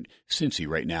favorite. Cincy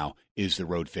right now is the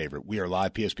road favorite. We are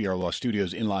live, PSBR Law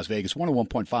Studios in Las Vegas,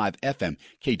 101.5 FM,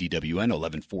 KDWN,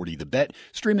 1140 The Bet.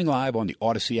 Streaming live on the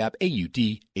Odyssey app,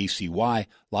 AUDACY.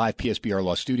 Live, PSBR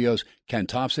Law Studios. Ken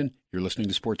Thompson, you're listening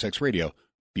to Sportsx Radio.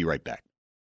 Be right back.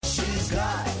 She's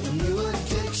got a new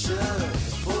addiction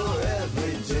for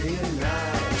every day and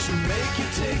night. She'll make you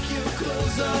take your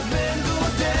clothes off and go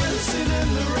dancing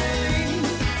in the rain.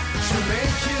 She'll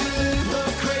make you live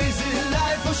a crazy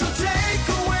life, or she'll take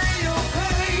away your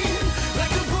pain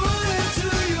like a bullet to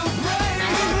your brain.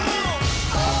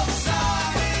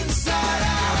 Upside, inside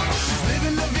out, she's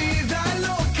living la vida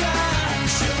loca.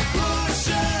 She'll push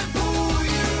and pull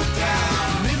you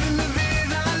down, living la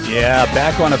vida loca. Yeah,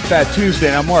 back on a Fat Tuesday.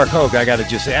 Now, Mark Hoke, I got to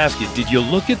just ask you, did you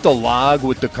look at the log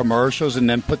with the commercials and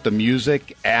then put the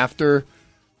music after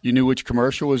you knew which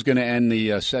commercial was going to end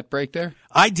the set break there?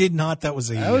 I did not. That was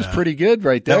pretty good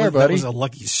right there, buddy. That was a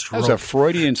lucky stroke. That was a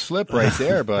Freudian slip right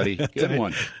there, buddy. Good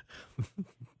one.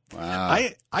 Wow.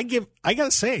 I got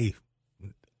to say,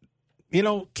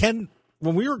 Ken,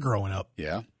 when we were growing up,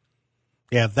 Yeah.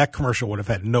 that commercial would have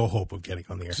had no hope of getting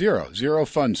on the air. Zero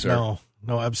fun, sir.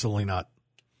 No, absolutely not.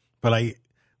 But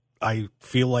I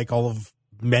feel like all of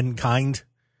mankind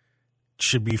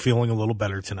should be feeling a little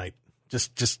better tonight.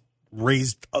 Just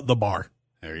raised the bar.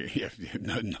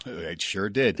 No, it sure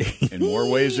did. In more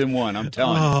ways than one, I'm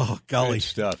telling you. Oh, golly. Great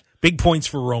stuff. Big points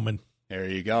for Roman. There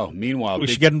you go. Meanwhile, We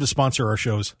should get him to sponsor our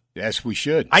shows. Yes, we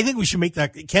should. I think we should make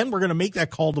that. Ken, we're going to make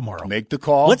that call tomorrow. Make the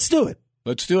call. Let's do it.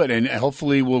 Let's do it. And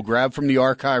hopefully we'll grab from the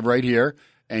archive right here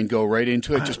and go right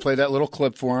into it. Just play that little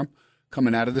clip for him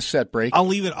coming out of the set break. I'll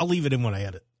leave it in when I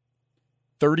edit.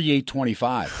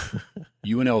 38-25.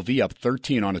 UNLV up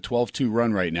 13 on a 12-2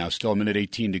 run right now. Still a minute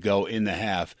 18 to go in the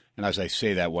half. And as I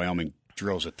say that, Wyoming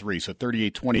drills a 3. So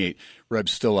 38-28.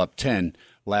 Rebs still up 10.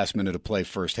 Last minute of play,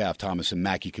 first half. Thomas and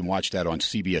Mack, you can watch that on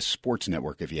CBS Sports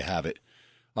Network if you have it.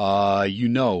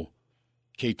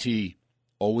 KT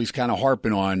always kind of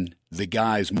harping on the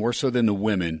guys more so than the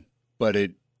women, but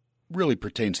it really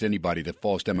pertains to anybody that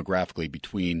falls demographically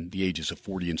between the ages of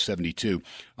 40 and 72.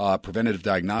 Preventative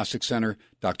Diagnostic Center,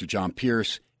 Dr. John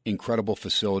Pierce, incredible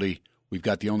facility. We've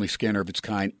got the only scanner of its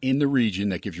kind in the region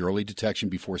that gives you early detection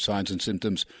before signs and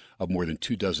symptoms of more than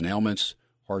 24 ailments,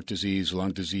 heart disease,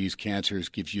 lung disease, cancers,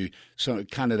 gives you some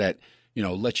kind of that,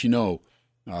 lets you know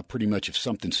pretty much if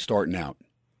something's starting out.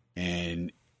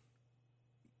 And,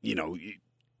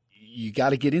 you got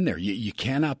to get in there. You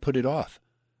cannot put it off.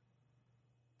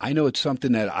 I know it's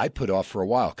something that I put off for a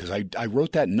while because I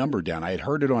wrote that number down. I had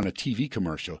heard it on a TV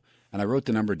commercial, and I wrote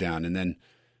the number down, and then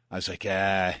I was like,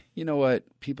 you know what?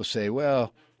 People say,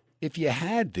 well, if you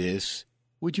had this,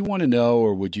 would you want to know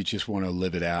or would you just want to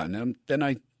live it out? And then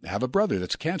I have a brother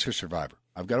that's a cancer survivor.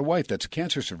 I've got a wife that's a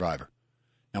cancer survivor.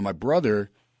 Now, my brother,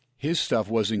 his stuff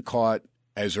wasn't caught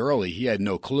as early. He had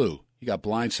no clue. He got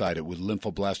blindsided with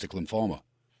lymphoblastic lymphoma.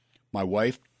 My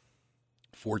wife,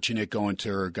 fortunate going to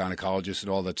her gynecologist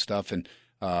and all that stuff, and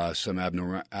some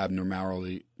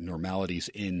abnormalities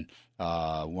in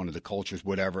one of the cultures,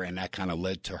 whatever, and that kind of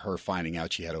led to her finding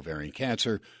out she had ovarian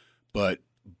cancer. But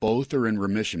both are in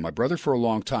remission. My brother, for a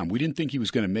long time, we didn't think he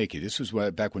was going to make it. This was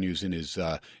back when he was in his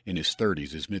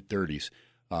 30s, his mid-30s.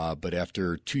 But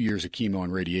after 2 years of chemo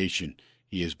and radiation,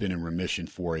 he has been in remission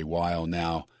for a while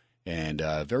now, and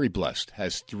very blessed.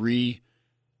 Has 3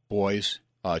 boys,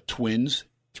 twins,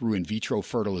 through in vitro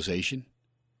fertilization.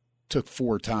 Took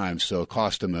 4 times, so it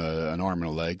cost him an arm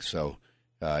and a leg. So,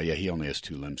 he only has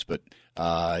 2 limbs. But,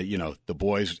 the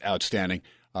boys, outstanding.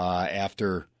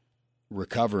 After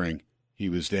recovering, he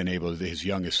was then able to, his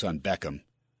youngest son, Beckham,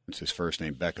 it's his first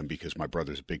name, Beckham, because my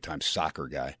brother's a big-time soccer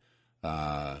guy.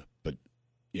 But,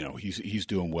 he's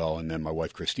doing well, and then my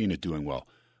wife, Christina, doing well.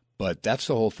 But that's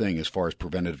the whole thing as far as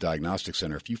Preventative Diagnostic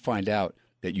Center. If you find out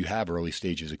that you have early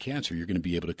stages of cancer, you're going to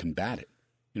be able to combat it.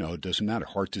 It doesn't matter.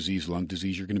 Heart disease, lung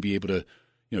disease, you're going to be able to,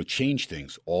 change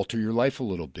things, alter your life a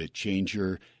little bit, change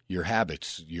your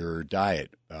habits, your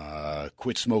diet,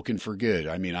 quit smoking for good.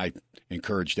 I mean, I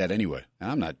encourage that anyway.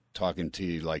 And I'm not talking to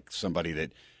you like somebody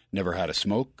that never had a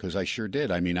smoke, because I sure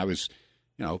did. I mean, I was,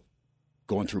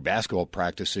 going through basketball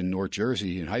practice in North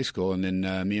Jersey in high school, and then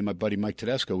me and my buddy Mike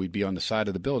Tedesco, we'd be on the side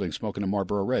of the building smoking a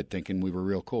Marlboro Red, thinking we were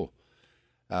real cool.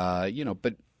 But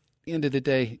at the end of the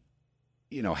day,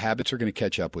 habits are going to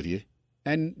catch up with you,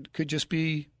 and could just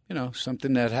be,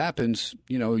 something that happens.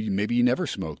 Maybe you never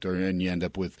smoked, and you end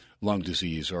up with lung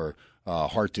disease or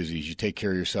heart disease. You take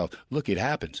care of yourself. Look, it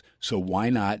happens. So why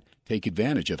not take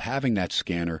advantage of having that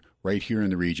scanner right here in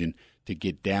the region to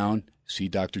get down, see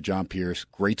Dr. John Pierce,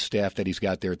 great staff that he's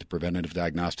got there at the Preventative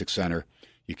Diagnostic Center.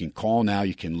 You can call now.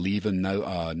 You can leave a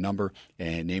number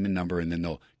and name a number, and then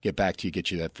they'll get back to you, get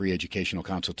you that free educational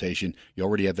consultation. You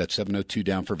already have that 702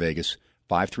 down for Vegas,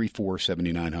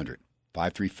 534-7900.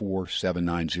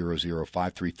 534-7900,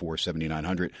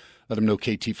 534-7900. Let them know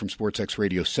KT from SportsX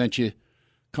Radio sent you.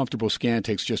 Comfortable scan,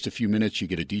 takes just a few minutes. You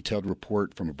get a detailed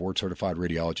report from a board-certified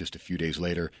radiologist a few days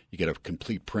later. You get a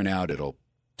complete printout. It'll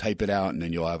type it out, and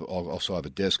then you'll also have a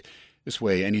disc. This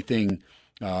way, anything,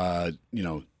 not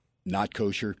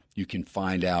kosher, you can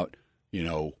find out,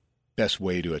 best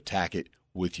way to attack it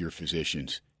with your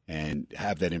physicians and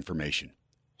have that information.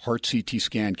 Heart CT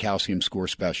scan, calcium score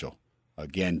special.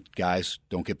 Again, guys,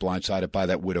 don't get blindsided by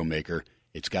that Widowmaker.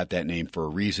 It's got that name for a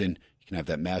reason. You can have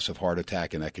that massive heart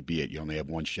attack, and that could be it. You only have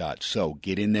one shot. So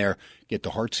get in there, get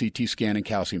the heart CT scan and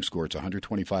calcium score. It's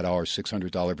 $125,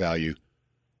 $600 value.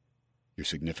 Your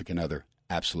significant other,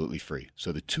 absolutely free.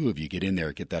 So the 2 of you get in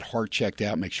there, get that heart checked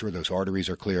out, make sure those arteries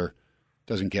are clear.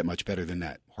 Doesn't get much better than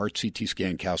that. Heart CT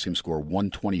scan, calcium score,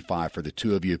 125 for the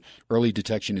 2 of you. Early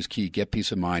detection is key. Get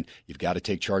peace of mind. You've got to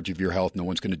take charge of your health. No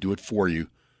one's going to do it for you.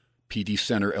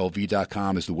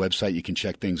 PDCenterLV.com is the website. You can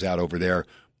check things out over there,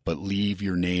 but leave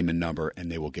your name and number, and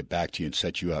they will get back to you and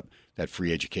set you up that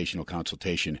free educational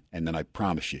consultation. And then I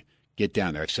promise you, get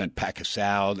down there. I've sent Pat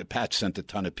Casal. Pat sent a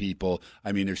ton of people.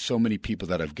 I mean, there's so many people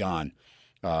that have gone.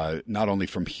 not only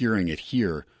from hearing it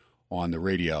here on the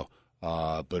radio,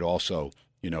 but also,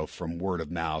 from word of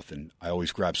mouth. And I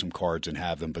always grab some cards and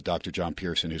have them. But Dr. John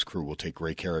Pierce and his crew will take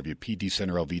great care of you.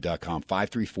 PDCenterLV.com,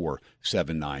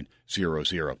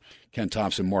 534-7900. Ken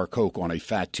Thompson, Mark Hoke on a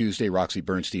Fat Tuesday. Roxy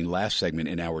Bernstein, last segment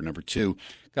in hour number 2.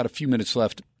 Got a few minutes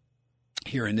left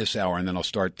here in this hour, and then I'll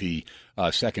start the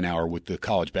second hour with the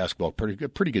college basketball.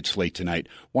 Pretty good slate tonight.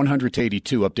 100-82.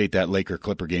 Update that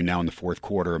Laker-Clipper game now in the fourth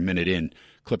quarter, a minute in.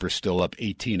 Clippers still up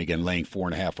 18, again laying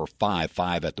 4.5 or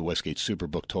 5 at the Westgate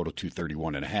Superbook, total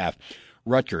 231.5.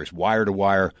 Rutgers,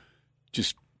 wire-to-wire,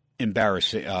 just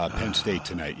embarrassing Penn State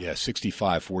tonight. Yeah,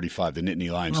 65-45. The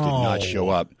Nittany Lions did not show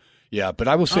up. Yeah, but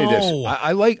I will say this.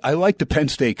 I like the Penn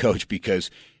State coach because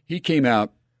he came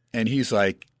out and he's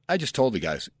like, I just told the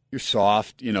guys, you're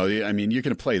soft. You're going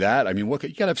to play that. You got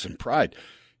to have some pride.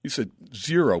 He said,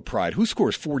 zero pride. Who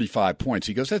scores 45 points?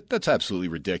 He goes, that's absolutely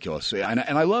ridiculous. And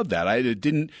I love that. I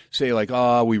didn't say like,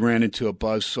 we ran into a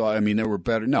buzzsaw. There were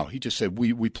better. No, he just said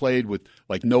we played with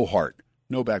like no heart,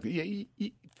 no back.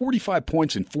 45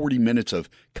 points in 40 minutes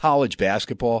of college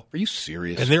basketball. Are you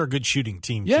serious? And they're a good shooting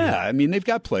team, too. Yeah, they've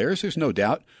got players. There's no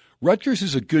doubt. Rutgers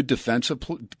is a good defensive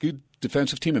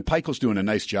team, and Peichel's doing a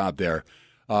nice job there.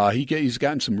 He's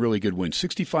gotten some really good wins.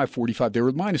 65-45. They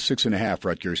were minus 6.5,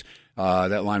 Rutgers.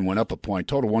 That line went up a point.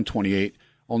 Total 128.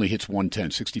 Only hits 110.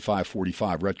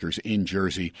 65-45, Rutgers in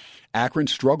Jersey. Akron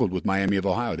struggled with Miami of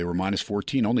Ohio. They were minus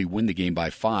 14. Only win the game by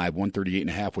 5.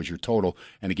 138.5 was your total.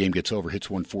 And the game gets over. Hits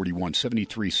 141.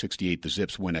 73-68. The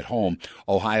Zips win at home.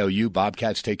 Ohio U.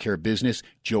 Bobcats take care of business.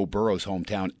 Joe Burrow's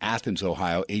hometown. Athens,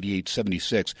 Ohio.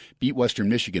 88-76. Beat Western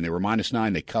Michigan. They were minus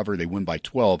 9. They cover. They win by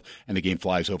 12. And the game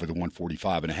flies over the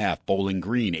 145.5. Bowling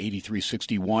Green.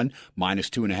 83-61. Minus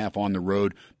 2.5 on the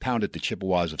road. Pounded the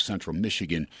Chippewas of Central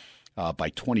Michigan.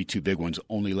 By 22 big ones,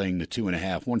 only laying the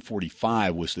 2.5.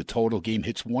 145 was the total. Game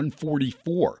hits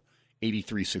 144.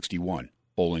 83-61.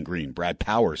 Bowling Green. Brad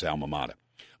Powers' alma mater.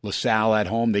 LaSalle at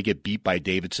home. They get beat by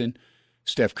Davidson.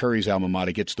 Steph Curry's alma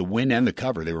mater gets the win and the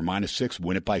cover. They were minus 6.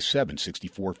 Win it by 7.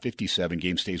 64-57.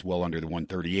 Game stays well under the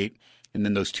 138. And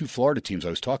then those two Florida teams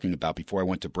I was talking about before I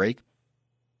went to break.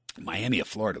 Miami of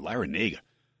Florida. Larinaga.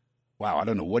 Wow, I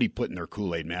don't know what he put in their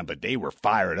Kool-Aid, man, but they were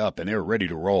fired up and they were ready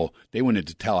to roll. They went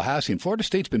into Tallahassee, and Florida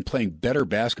State's been playing better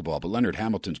basketball, but Leonard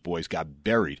Hamilton's boys got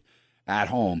buried at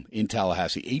home in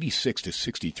Tallahassee,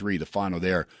 86-63, the final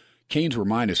there. Canes were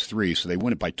minus 3, so they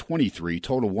win it by 23,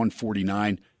 total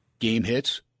 149. Game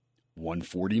hits,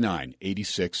 149,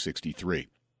 86-63.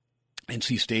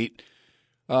 NC State,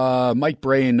 Mike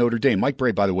Bray and Notre Dame. Mike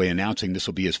Bray, by the way, announcing this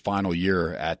will be his final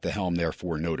year at the helm there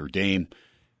for Notre Dame.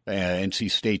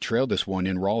 NC State trailed this one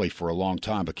in Raleigh for a long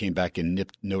time, but came back and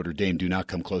nipped Notre Dame. Do not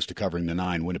come close to covering the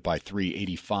 9. Win it by 3,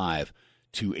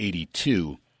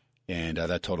 85-82. And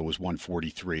that total was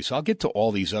 143. So I'll get to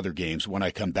all these other games when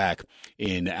I come back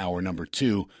in hour number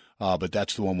 2. But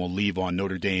that's the one we'll leave on.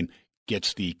 Notre Dame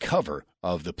gets the cover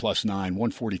of the plus 9.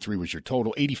 143 was your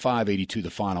total. 85-82 the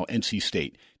final. NC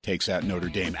State takes out Notre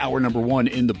Dame. Hour number 1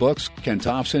 in the books. Ken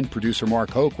Thompson, producer Mark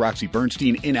Hoke, Roxy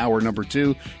Bernstein in hour number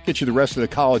 2. Get you the rest of the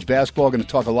college basketball. Going to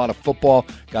talk a lot of football.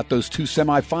 Got those 2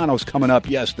 semifinals coming up.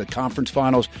 Yes, the conference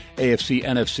finals, AFC,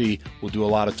 NFC. We'll do a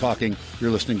lot of talking.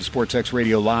 You're listening to SportsX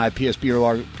Radio Live,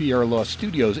 PSBR Law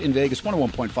Studios in Vegas,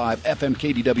 101.5 FM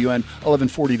KDWN,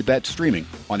 1140 The Bet, streaming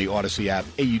on the Odyssey app,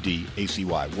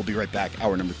 AUD-ACY. We'll be right back.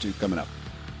 Hour number 2 coming up.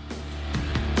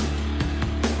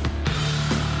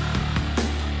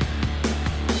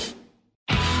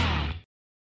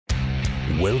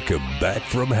 Welcome back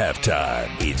from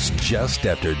halftime. It's just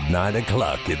after 9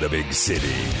 o'clock in the big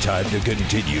city. Time to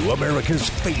continue America's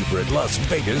favorite Las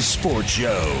Vegas sports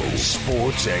show,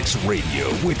 SportsX Radio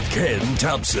with Ken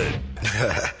Thompson.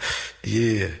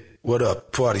 Yeah, what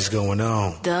up? Party's going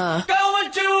on. Going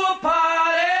to a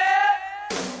party.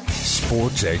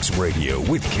 SportsX Radio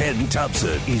with Ken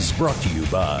Thompson is brought to you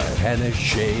by Hannah,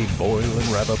 Shea, Boyle, and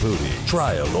Ravaputi.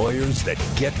 Trial lawyers that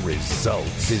get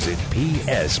results. Visit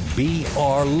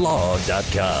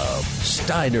PSBRlaw.com.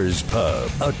 Steiner's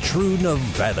Pub, a true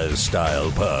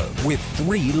Nevada-style pub with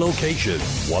 3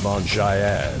 locations. One on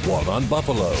Cheyenne, one on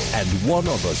Buffalo, and one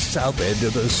on the south end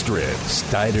of the Strip.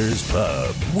 Steiner's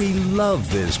Pub. We love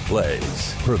this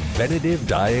place. Preventative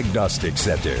Diagnostic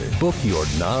Center. Book your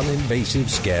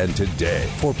non-invasive scan today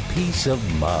for peace of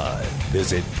mind.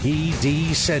 Visit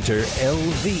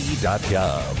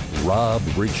pdcenterlv.com. Rob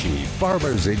Ritchie,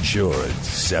 Farmers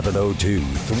Insurance,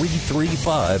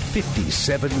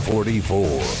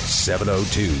 702-335-5744.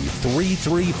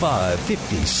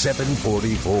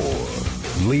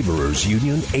 702-335-5744. Laborers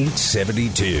Union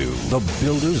 872, the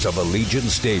builders of Allegiant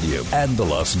Stadium and the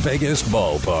Las Vegas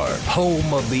Ballpark,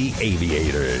 home of the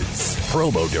Aviators.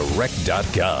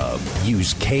 PromoDirect.com.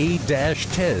 Use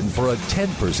K-10 for a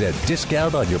 10%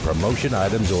 discount on your promotion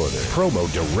items order.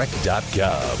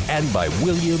 PromoDirect.com. And by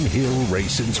William Hill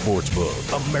Racing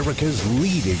Sportsbook, America's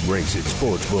leading racing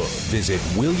sportsbook. Visit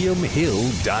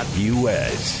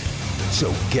WilliamHill.us.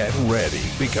 So get ready,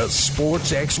 because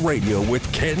Sports X Radio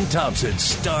with Ken Thompson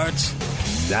starts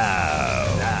now.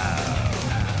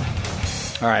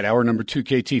 All right, hour number 2,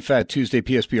 KT Fat Tuesday,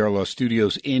 PSBR Law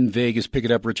Studios in Vegas. Pick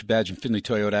it up, Richard Badge and Finley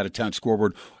Toyota out-of-town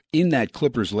scoreboard. In that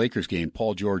Clippers-Lakers game,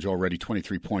 Paul George already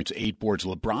 23 points, 8 boards.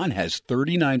 LeBron has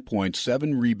 39 points,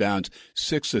 7 rebounds,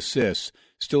 6 assists.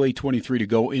 Still 8:23 to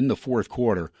go in the fourth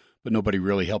quarter, but nobody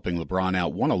really helping LeBron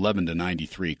out.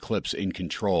 111-93, Clips in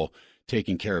control,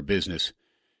 taking care of business.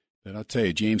 But I'll tell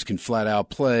you, James can flat out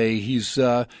play. He's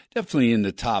definitely in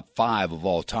the top 5 of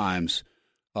all times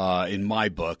in my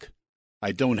book.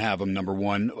 I don't have him number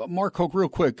 1. Mark Hoke, real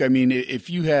quick, I mean, if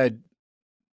you had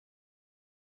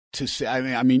to say,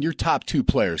 I mean, your top 2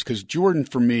 players, because Jordan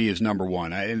for me is number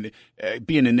 1. And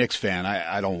being a Knicks fan,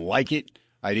 I don't like it.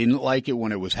 I didn't like it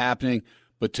when it was happening.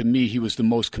 But to me, he was the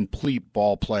most complete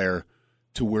ball player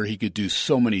to where he could do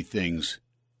so many things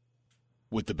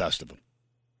with the best of them.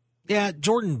 Yeah,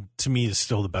 Jordan to me is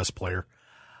still the best player.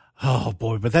 Oh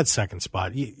boy, but that second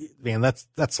spot, man,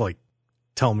 that's like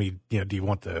telling me, do you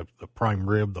want the prime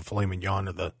rib, the filet mignon,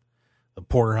 or the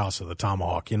porterhouse or the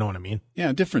tomahawk? You know what I mean?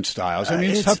 Yeah, different styles. I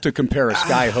mean, it's tough to compare a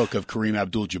skyhook of Kareem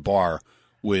Abdul-Jabbar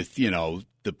with the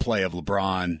play of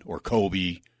LeBron or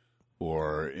Kobe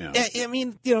or Yeah, I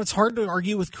mean, it's hard to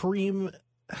argue with Kareem.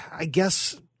 I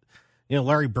guess.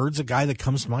 Larry Bird's a guy that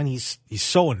comes to mind. He's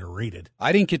so underrated.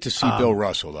 I didn't get to see Bill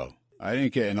Russell, though. I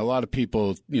didn't get, and a lot of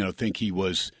people, think he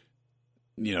was,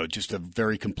 just a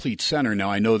very complete center. Now,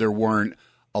 I know there weren't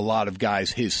a lot of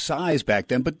guys his size back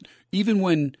then, but even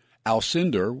when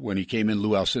Alcindor, when he came in,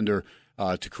 Lou Alcindor,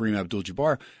 to Kareem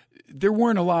Abdul-Jabbar, there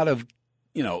weren't a lot of,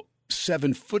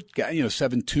 7-foot guys,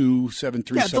 7'2",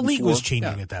 7'3", Yeah, the 7'4". league was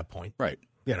changing at that point. Right.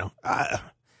 And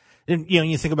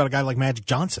you think about a guy like Magic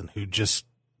Johnson, who just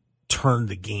turned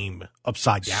the game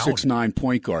upside down. 6'9"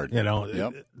 point guard.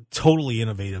 Totally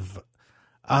innovative.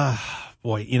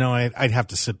 Boy, I'd have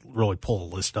to really pull a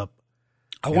list up.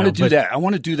 I want to do that. I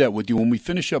want to do that with you when we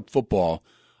finish up football.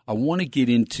 I want to get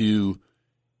into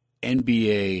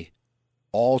NBA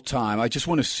all time. I just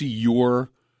want to see your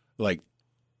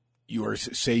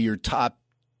top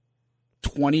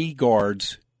 20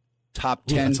 guards, top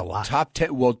 10. That's a lot. Top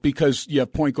 10. Well, because you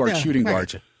have point guard, shooting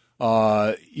guard.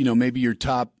 Maybe your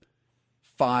top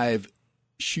 5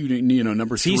 shooting,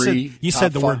 number 3. You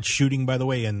said the word shooting, by the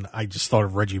way, and I just thought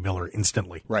of Reggie Miller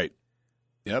instantly. Right.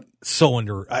 Yep.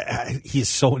 He is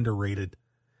so underrated.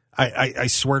 I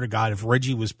swear to God, if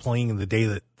Reggie was playing in the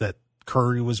day that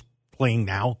Curry was playing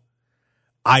now,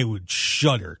 I would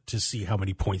shudder to see how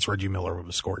many points Reggie Miller would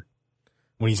have scored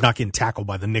when he's not getting tackled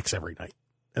by the Knicks every night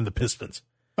and the Pistons.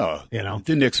 Oh,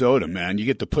 the Knicks owed him, man. You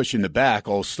get the push in the back.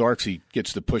 Old Starksy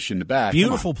gets the push in the back.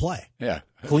 Beautiful play. Yeah.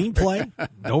 Clean play.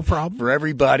 No problem. For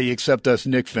everybody except us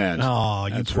Knicks fans. Oh,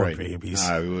 you That's poor right. babies.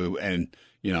 And,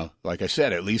 like I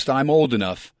said, at least I'm old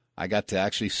enough. I got to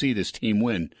actually see this team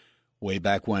win way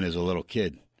back when as a little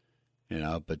kid.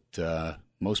 But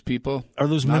most people are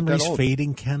those not memories that old.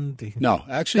 fading, Ken? No,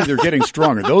 actually, they're getting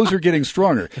stronger. Those are getting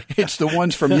stronger. It's the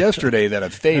ones from yesterday that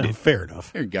have faded. Yeah, fair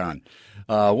enough. They're gone.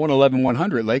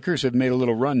 111-100. Lakers have made a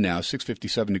little run now.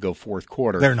 6:57 to go, fourth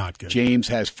quarter. They're not good. James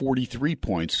has 43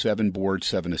 points, 7 boards,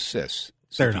 7 assists.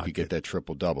 So They're if not he could get that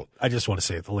triple-double. I just want to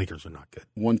say the Lakers are not good.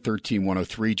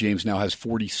 113-103. James now has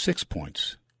 46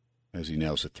 points as he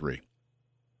nails a 3.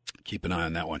 Keep an eye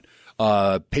on that one.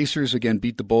 Pacers, again,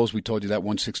 beat the Bulls. We told you that,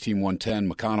 116-110.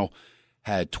 McConnell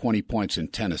had 20 points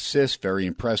and 10 assists. Very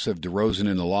impressive. DeRozan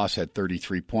in the loss had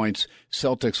 33 points.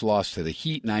 Celtics lost to the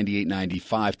Heat,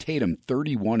 98-95. Tatum,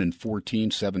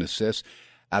 31-14, 7 assists.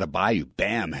 Adebayo,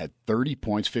 Bam, had 30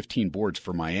 points, 15 boards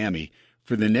for Miami.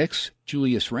 For the Knicks,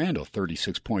 Julius Randle,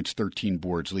 36 points, 13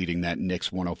 boards, leading that Knicks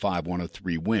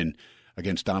 105-103 win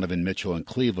against Donovan Mitchell in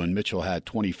Cleveland. Mitchell had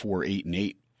 24, 8, and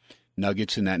 8.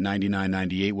 Nuggets in that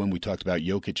 99-98 win. We talked about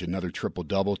Jokic, another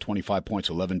triple-double, 25 points,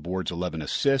 11 boards, 11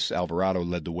 assists. Alvarado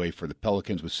led the way for the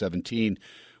Pelicans with 17.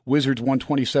 Wizards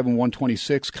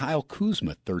 127-126. Kyle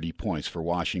Kuzma, 30 points for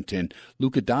Washington.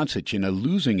 Luka Doncic in a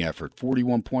losing effort,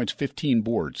 41 points, 15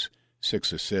 boards,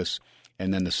 6 assists.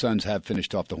 And then the Suns have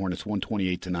finished off the Hornets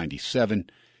 128-97.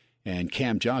 And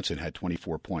Cam Johnson had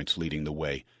 24 points leading the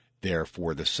way there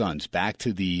for the Suns. Back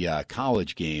to the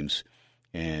college games,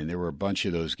 and there were a bunch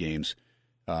of those games.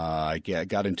 I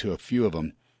got into a few of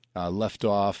them. Left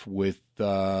off with,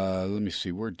 let me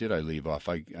see, where did I leave off?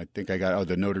 I think I got,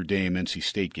 the Notre Dame-NC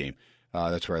State game.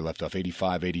 That's where I left off,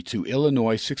 85-82.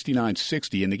 Illinois,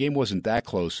 69-60, and the game wasn't that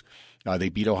close. They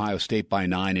beat Ohio State by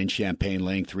 9 in Champaign,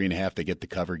 laying 3.5. They get the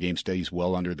cover. Game stays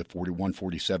well under the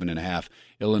 47.5.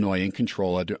 Illinois in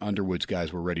control. Underwood's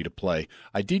guys were ready to play.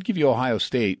 I did give you Ohio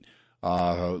State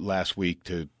last week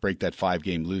to break that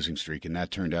 5-game losing streak, and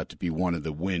that turned out to be one of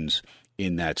the wins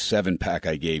in that 7-pack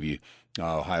I gave you.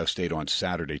 Ohio State on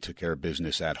Saturday took care of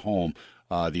business at home.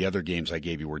 The other games I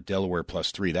gave you were Delaware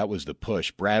 +3. That was the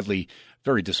push. Bradley,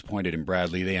 very disappointed in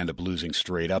Bradley. They end up losing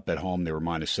straight up at home. They were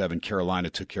 -7. Carolina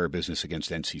took care of business against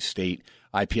NC State.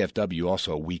 IPFW,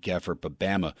 also a weak effort, but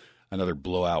Bama, another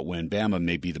blowout win. Bama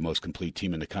may be the most complete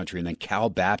team in the country. And then Cal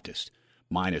Baptist,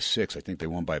 -6. I think they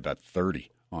won by about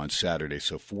 30 on Saturday.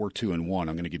 So 4-2-1.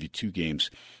 I'm going to give you 2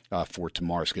 games for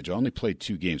tomorrow's schedule. I only played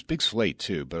 2 games. Big slate,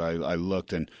 too, but I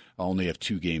looked and I only have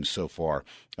 2 games so far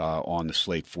on the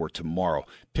slate for tomorrow.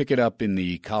 Pick it up in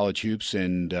the college hoops,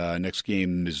 and next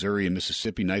game, Missouri and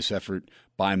Mississippi. Nice effort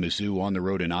by Mizzou on the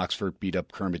road in Oxford. Beat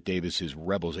up Kermit Davis's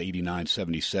Rebels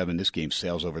 89-77. This game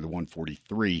sails over the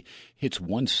 143, hits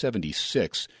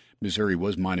 176. Missouri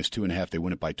was -2.5. They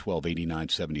win it by 12,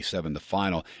 89-77, the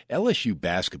final. LSU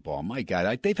basketball, my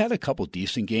God, they've had a couple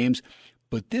decent games,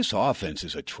 but this offense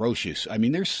is atrocious. I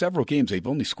mean, there's several games they've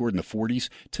only scored in the 40s.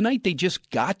 Tonight they just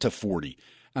got to 40.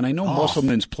 And I know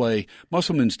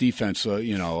Musselman's defense,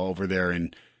 over there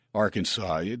in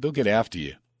Arkansas, they'll get after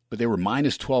you. But they were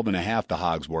 -12.5, the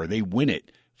Hogs were. They win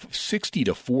it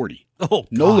 60-40. Oh,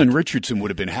 Nolan God. Richardson would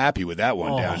have been happy with that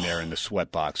one down there in the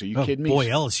sweat box. Are you kidding me? Boy,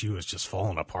 LSU is just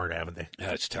falling apart, haven't they?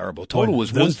 That's terrible. Total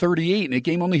was 138, and the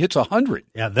game only hits 100.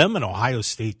 Yeah, them and Ohio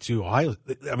State, too.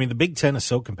 The Big Ten is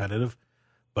so competitive,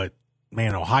 but,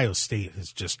 man, Ohio State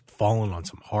has just fallen on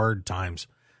some hard times.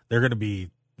 They're going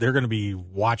to be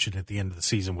watching at the end of the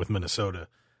season with Minnesota,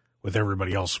 with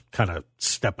everybody else kind of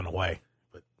stepping away.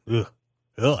 But,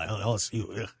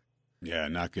 LSU, ugh. Yeah,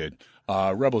 not good.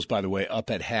 Rebels, by the way,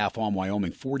 up at half on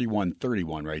Wyoming,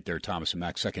 41-31 right there. Thomas and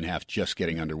Mack, second half just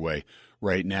getting underway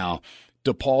right now.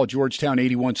 DePaul, Georgetown,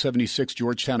 81-76.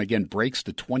 Georgetown, again, breaks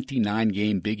the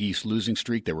 29-game Big East losing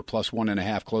streak. They were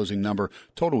 +1.5 closing number.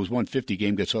 Total was 150.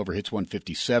 Game gets over, hits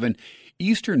 157.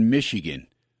 Eastern Michigan,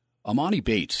 Amani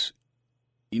Bates.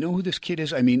 You know who this kid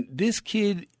is? I mean, this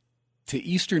kid to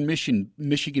Eastern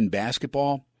Michigan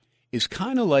basketball is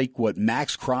kind of like what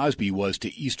Max Crosby was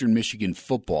to Eastern Michigan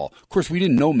football. Of course, we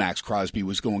didn't know Max Crosby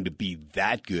was going to be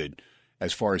that good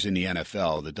as far as in the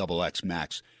NFL, the XX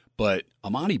Max. But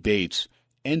Amani Bates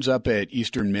ends up at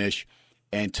Eastern Mich,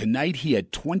 and tonight he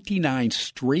had 29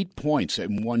 straight points at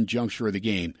one juncture of the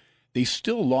game. They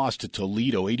still lost to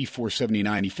Toledo,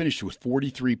 84-79. He finished with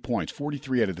 43 points,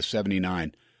 43 out of the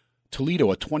 79.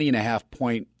 Toledo, a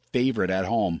 20.5-point favorite at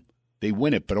home. They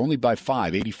win it, but only by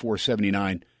 5,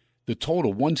 84-79. The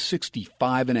total,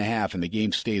 165.5, and the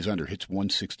game stays under, hits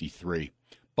 163.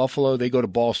 Buffalo, they go to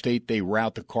Ball State. They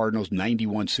rout the Cardinals,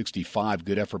 91-65.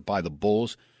 Good effort by the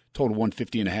Bulls. Total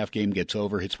 150.5, game gets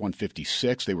over, hits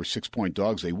 156. They were 6-point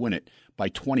dogs. They win it by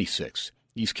 26.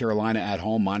 East Carolina at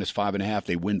home, -5.5.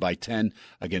 They win by 10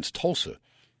 against Tulsa,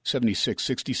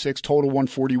 76-66. Total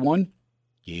 141.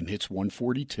 Game hits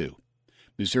 142.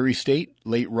 Missouri State,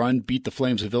 late run, beat the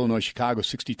Flames of Illinois, Chicago,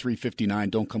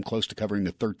 63-59. Don't come close to covering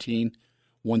the 13.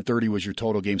 130 was your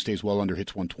total. Game stays well under,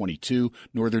 hits 122.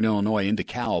 Northern Illinois into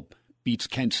Cal, beats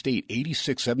Kent State,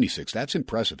 86-76. That's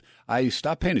impressive. I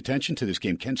stopped paying attention to this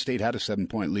game. Kent State had a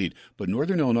 7-point lead, but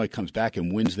Northern Illinois comes back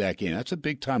and wins that game. That's a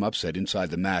big-time upset inside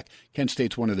the MAC. Kent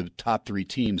State's one of the top 3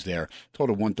 teams there.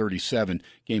 Total 137.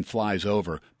 Game flies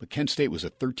over. But Kent State was a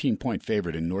 13-point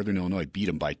favorite, and Northern Illinois beat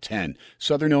them by 10.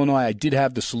 Southern Illinois, I did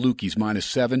have the Salukis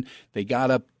 -7. They got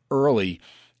up early.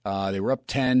 They were up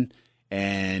 10.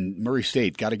 And Murray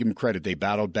State, got to give them credit. They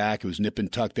battled back. It was nip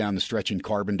and tuck down the stretch in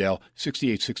Carbondale.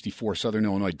 68-64. Southern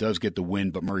Illinois does get the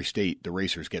win, but Murray State, the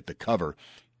Racers, get the cover.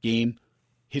 Game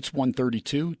hits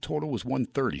 132. Total was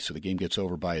 130, so the game gets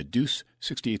over by a deuce.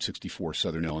 68-64,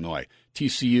 Southern Illinois.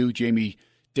 TCU, Jamie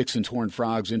Dixon's Horned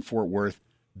Frogs in Fort Worth.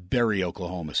 Bury,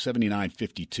 Oklahoma.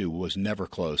 79-52. Was never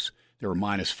close. They were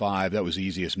 -5. That was the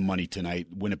easiest money tonight.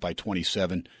 Win it by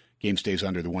 27. Game stays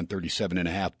under the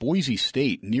 137.5. Boise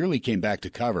State nearly came back to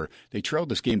cover. They trailed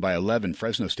this game by 11.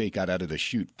 Fresno State got out of the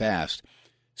chute fast.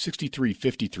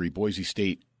 63-53, Boise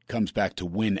State comes back to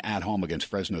win at home against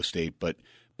Fresno State, but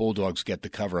Bulldogs get the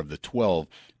cover of the 12.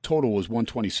 Total was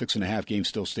 126.5. Game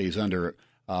still stays under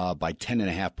by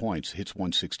 10.5 points. Hits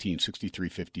 116,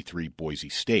 63-53, Boise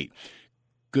State.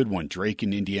 Good one. Drake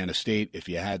and Indiana State. If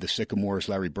you had the Sycamores,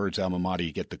 Larry Bird's alma mater,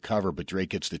 you get the cover, but Drake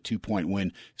gets the 2-point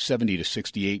win,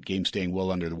 70-68. Game staying well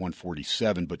under the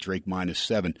 147, but Drake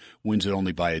 -7 wins it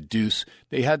only by a deuce.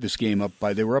 They had this game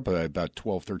they were up by about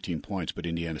 12, 13 points, but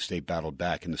Indiana State battled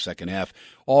back in the second half.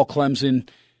 All Clemson,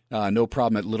 no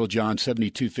problem at Little John,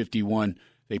 72-51.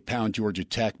 They pound Georgia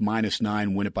Tech,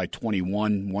 -9, win it by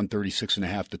 21,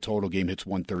 136.5 the total. Game hits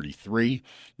 133.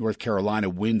 North Carolina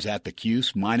wins at the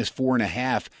Cuse,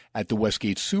 -4.5 at the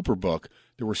Westgate Superbook.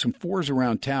 There were some 4s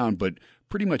around town, but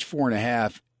pretty much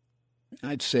 4.5.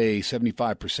 I'd say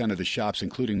 75% of the shops,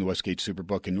 including the Westgate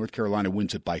Superbook, and North Carolina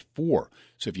wins it by 4.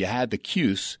 So if you had the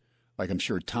Cuse, like I'm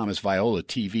sure Thomas Viola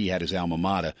TV had his alma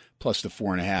mater, plus the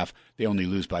 4.5. They only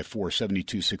lose by 4,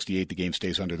 72-68. The game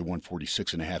stays under the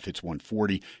 146.5, hits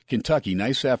 140. Kentucky,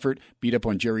 nice effort. Beat up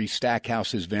on Jerry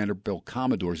Stackhouse's Vanderbilt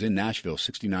Commodores in Nashville,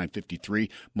 69-53,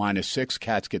 -6.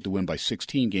 Cats get the win by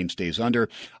 16. Game stays under.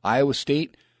 Iowa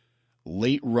State,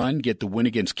 late run, get the win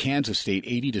against Kansas State,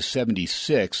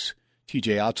 80-76.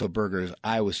 TJ Otzelberger's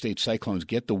Iowa State Cyclones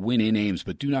get the win in Ames,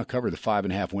 but do not cover the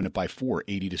 5.5, win it by 4,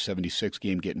 80-76,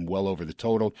 game getting well over the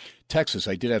total. Texas,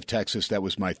 I did have Texas. That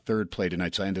was my third play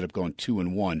tonight, so I ended up going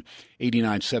 2-1.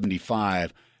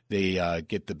 89-75, they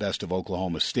get the best of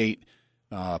Oklahoma State.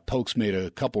 Pokes made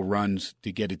a couple runs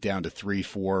to get it down to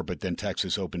 3-4, but then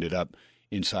Texas opened it up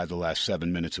inside the last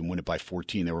 7 minutes and win it by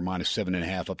 14. They were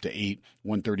 -7.5 up to 8.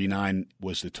 139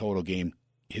 was the total. Game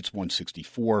hits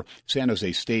 164. San Jose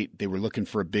State, they were looking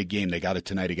for a big game. They got it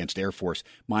tonight against Air Force,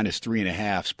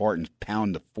 -3.5. Spartans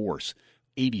pound the Force,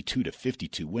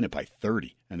 82-52, win it by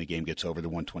 30, and the game gets over the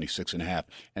 126.5.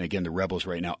 And again, the Rebels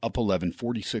right now up 11,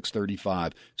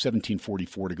 46-35,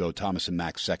 17:44 to go. Thomas and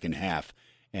Mack second half.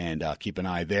 And keep an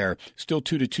eye there. Still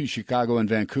 2-2 Chicago and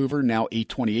Vancouver. Now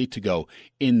 8:28 to go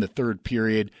in the third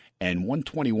period. And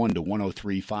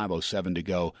 121-103, 5:07 to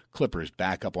go. Clippers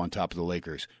back up on top of the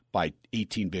Lakers by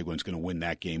 18. Big one's going to win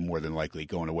that game more than likely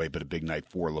going away. But a big night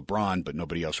for LeBron, but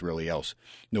nobody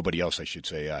else, I should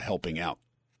say, helping out.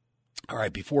 All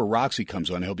right, before Roxy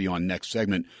comes on, he'll be on next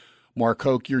segment. Mark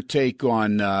Hoke, your take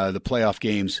on the playoff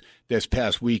games this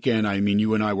past weekend. I mean,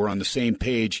 you and I were on the same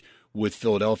page with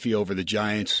Philadelphia over the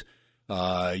Giants.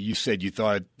 You said you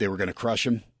thought they were going to crush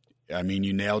them. I mean,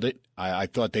 you nailed it. I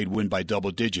thought they'd win by double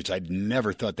digits. I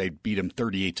never thought they'd beat them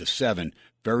 38-7.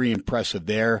 Very impressive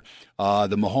there.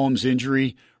 The Mahomes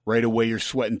injury, right away you're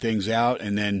sweating things out.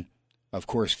 And then, of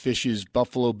course, Fish's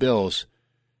Buffalo Bills.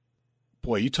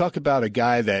 Boy, you talk about a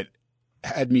guy that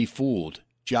had me fooled,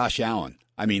 Josh Allen.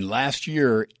 I mean, last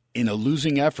year in a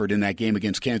losing effort in that game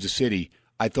against Kansas City,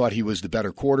 I thought he was the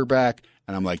better quarterback.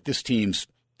 And I'm like, this team's,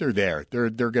 they're there. They're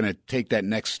going to take that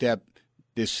next step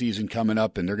this season coming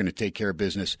up, and they're going to take care of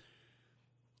business.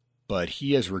 But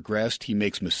he has regressed. He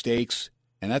makes mistakes.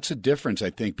 And that's the difference, I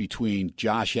think, between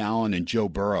Josh Allen and Joe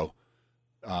Burrow,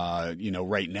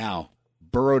 right now.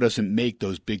 Burrow doesn't make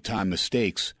those big-time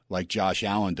mistakes like Josh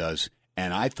Allen does.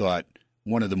 And I thought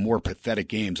one of the more pathetic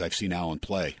games I've seen Allen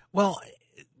play. Well,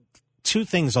 two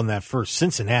things on that. First,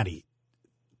 Cincinnati,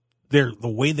 the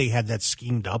way they had that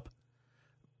schemed up,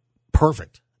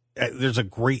 perfect. There's a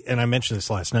great, and I mentioned this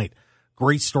last night,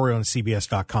 great story on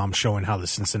CBS.com showing how the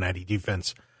Cincinnati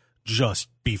defense just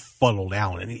befuddled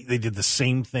Allen. And they did the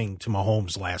same thing to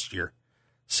Mahomes last year.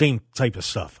 Same type of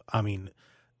stuff. I mean,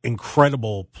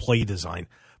 incredible play design.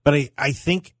 But I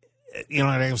think,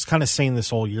 I was kind of saying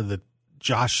this all year that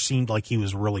Josh seemed like he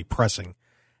was really pressing.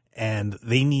 And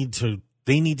they need to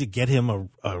get him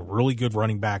a really good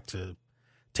running back to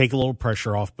take a little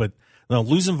pressure off. But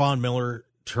losing Von Miller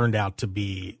turned out to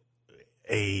be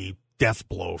a death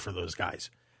blow for those guys.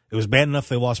 It was bad enough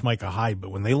they lost Micah Hyde, but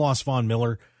when they lost Von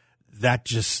Miller, that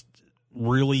just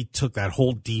really took that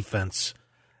whole defense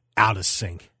out of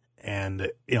sync. And,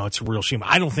 it's a real shame.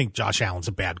 I don't think Josh Allen's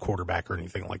a bad quarterback or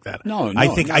anything like that. No, I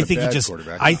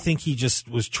think he just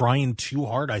was trying too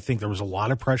hard. I think there was a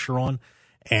lot of pressure on.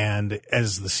 And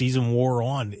as the season wore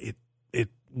on, it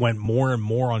went more and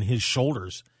more on his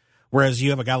shoulders. Whereas you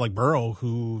have a guy like Burrow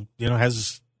who,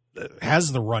 has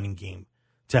the running game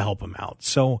to help him out.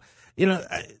 So,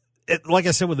 like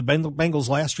I said, with the Bengals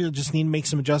last year, just need to make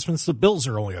some adjustments. The Bills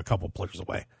are only a couple players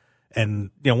away.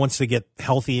 And, once they get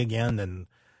healthy again and,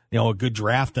 a good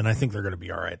draft, and I think they're going to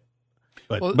be all right.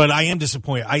 But I am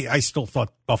disappointed. I still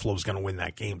thought Buffalo was going to win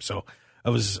that game, so I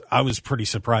was pretty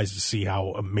surprised to see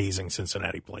how amazing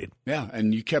Cincinnati played. Yeah,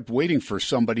 and you kept waiting for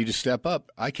somebody to step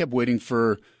up. I kept waiting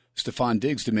for Stephon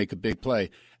Diggs to make a big play.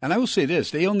 And I will say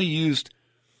this, they only used,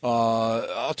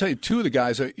 I'll tell you, two of the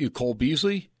guys, Cole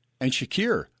Beasley and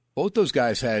Shakir. Both those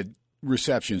guys had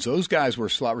receptions. Those guys were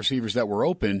slot receivers that were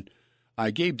open.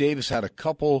 Gabe Davis had a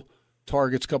couple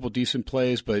targets, couple decent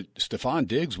plays, but Stephon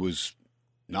Diggs was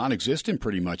non-existent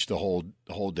pretty much the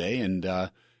whole day. And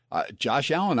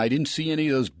Josh Allen, I didn't see any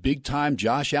of those big-time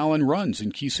Josh Allen runs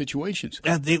in key situations.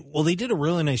 Yeah, they did a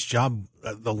really nice job,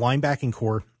 the linebacking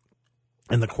core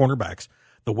and the cornerbacks,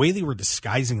 the way they were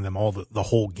disguising them all the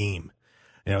whole game.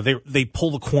 You know, they pull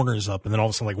the corners up, and then all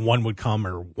of a sudden, like, one would come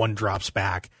or one drops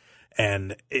back,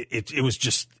 and it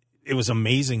was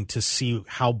amazing to see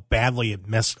how badly it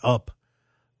messed up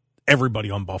everybody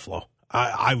on Buffalo.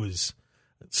 I was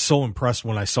so impressed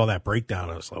when I saw that breakdown.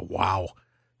 I was like, wow,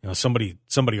 you know, somebody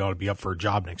ought to be up for a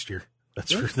job next year.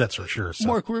 That's for sure. So.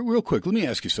 Mark, real quick, let me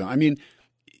ask you something. I mean,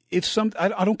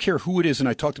 I don't care who it is, and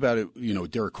I talked about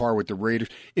it, Derek Carr with the Raiders.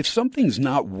 If something's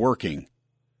not working,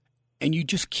 and you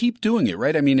just keep doing it,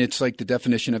 right? I mean, it's like the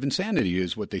definition of insanity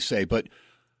is what they say. But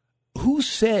who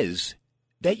says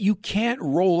that you can't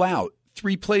roll out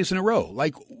 3 plays in a row?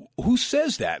 Like, who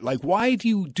says that? Like, why do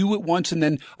you do it once and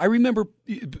then? I remember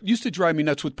it used to drive me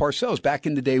nuts with Parcells back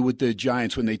in the day with the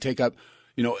Giants when they take up,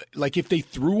 like if they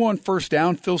threw on first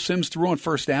down, Phil Simms threw on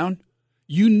first down,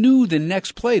 you knew the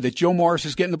next play that Joe Morris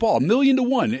is getting the ball. 1,000,000 to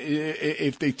 1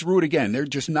 if they threw it again. They're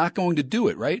just not going to do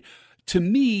it, right? To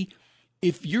me,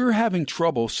 if you're having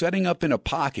trouble setting up in a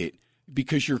pocket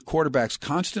because your quarterback's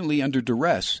constantly under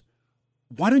duress,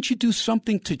 why don't you do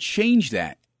something to change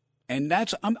that? And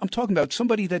I'm talking about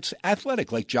somebody that's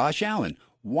athletic like Josh Allen.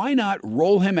 Why not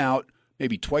roll him out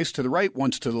maybe twice to the right,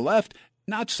 once to the left,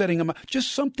 not setting him up,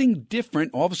 just something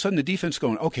different. All of a sudden the defense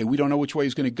going, okay, we don't know which way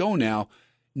he's going to go now.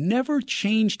 Never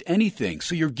changed anything.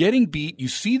 So you're getting beat. You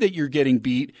see that you're getting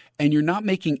beat, and you're not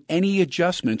making any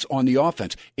adjustments on the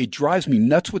offense. It drives me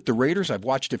nuts with the Raiders. I've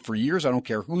watched it for years. I don't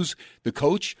care who's the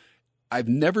coach. I've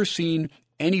never seen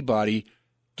anybody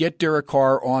get Derek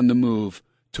Carr on the move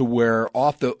to where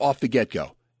off the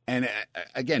get-go. And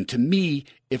again, to me,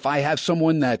 if I have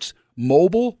someone that's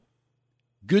mobile,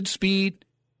 good speed,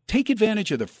 take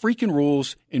advantage of the freaking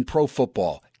rules in pro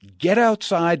football. Get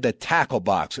outside the tackle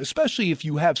box, especially if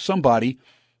you have somebody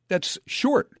that's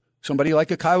short, somebody like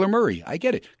a Kyler Murray. I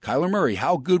get it. Kyler Murray,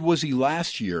 how good was he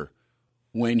last year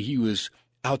when he was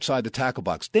outside the tackle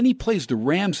box? Then he plays the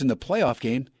Rams in the playoff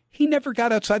game. He never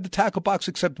got outside the tackle box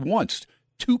except once.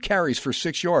 2 carries for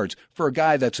 6 yards for a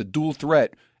guy that's a dual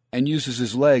threat and uses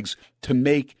his legs to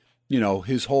make,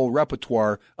 his whole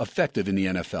repertoire effective in the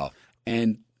NFL.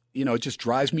 And it just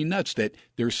drives me nuts that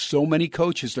there's so many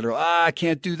coaches that are, I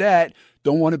can't do that.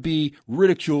 Don't want to be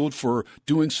ridiculed for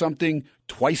doing something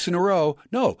twice in a row.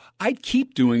 No, I'd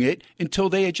keep doing it until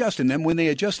they adjust. And then when they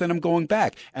adjust, then I'm going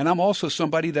back. And I'm also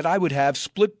somebody that I would have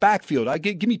split backfield.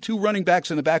 Give me 2 running backs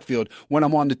in the backfield when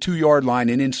I'm on the 2-yard line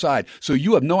and inside. So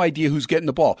you have no idea who's getting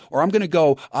the ball. Or I'm going to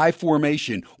go I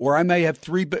formation, or I may have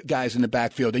 3 guys in the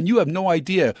backfield, and you have no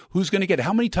idea who's going to get it.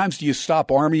 How many times do you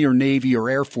stop Army or Navy or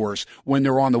Air Force when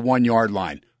they're on the 1-yard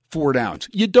line? 4 downs.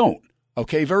 You don't.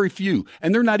 Okay, very few.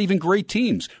 And they're not even great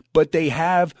teams, but they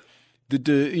have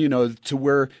to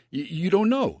where you don't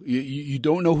know. You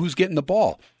don't know who's getting the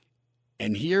ball.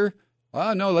 And here,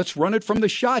 no, let's run it from the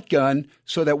shotgun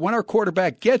so that when our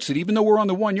quarterback gets it, even though we're on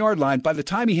the 1-yard line, by the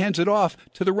time he hands it off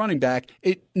to the running back,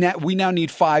 we now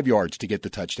need 5 yards to get the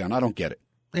touchdown. I don't get it.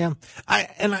 Yeah, I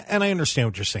understand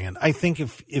what you're saying. I think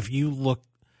if you're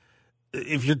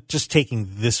just taking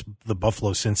the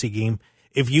Buffalo Cincy game,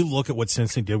 if you look at what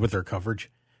Cincy did with their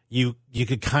coverage, you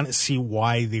could kind of see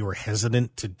why they were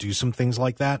hesitant to do some things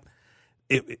like that.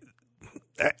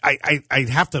 I'd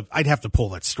have to pull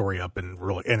that story up and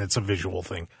it's a visual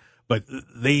thing, but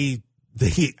they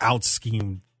out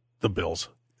schemed the Bills.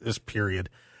 This period,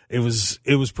 it was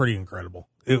pretty incredible.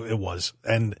 It was,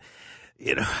 and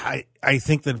I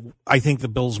think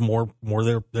the Bills more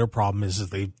their problem is that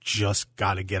they've just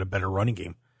got to get a better running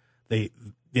game. That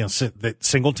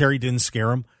Singletary didn't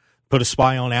scare him, put a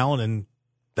spy on Allen, and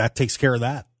that takes care of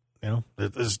that.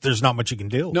 There's not much you can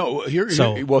do. No, here's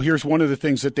one of the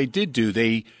things that they did do.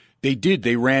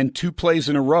 They ran 2 plays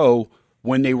in a row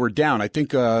when they were down. I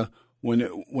think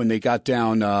when they got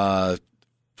down,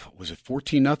 was it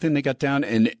 14-0? They got down,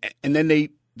 and then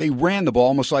they ran the ball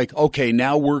almost like, okay,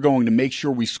 now we're going to make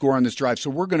sure we score on this drive, so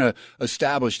we're going to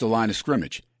establish the line of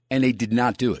scrimmage, and they did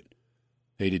not do it.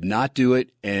 They did not do it,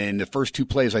 and the first two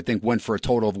plays, I think, went for a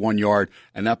total of 1 yard,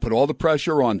 and that put all the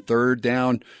pressure on third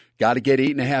down. Got to get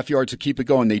 8.5 yards to keep it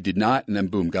going. They did not, and then,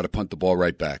 boom, got to punt the ball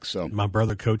right back. So My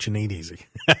brother coaching ain't easy.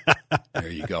 there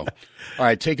you go. All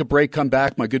right, take a break, come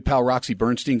back. My good pal Roxy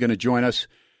Bernstein going to join us.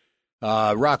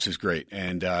 Rox is great,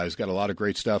 and he's got a lot of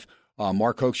great stuff.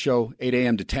 Mark Hoke Show, 8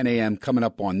 a.m. to 10 a.m. coming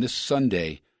up on this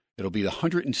Sunday. It'll be the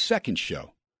 102nd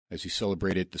show as he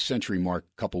celebrated the century mark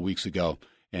a couple weeks ago.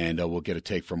 And we'll get a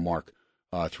take from Mark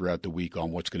throughout the week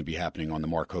on what's going to be happening on the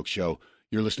Mark Hoke Show.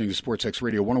 You're listening to SportsX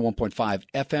Radio 101.5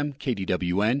 FM,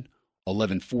 KDWN,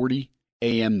 1140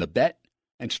 AM The Bet,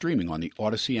 and streaming on the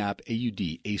Odyssey app,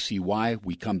 AUDACY.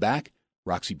 We come back.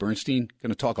 Roxy Bernstein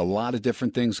going to talk a lot of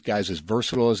different things. Guys as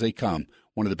versatile as they come.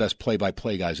 One of the best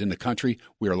play-by-play guys in the country.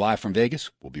 We are live from Vegas.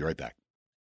 We'll be right back.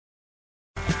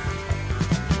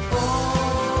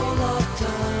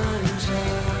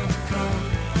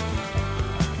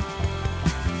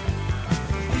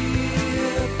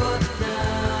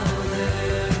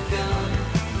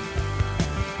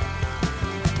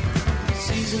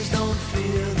 Don't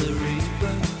fear the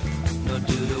reaper, nor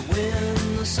do the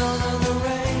wind, the sun, or the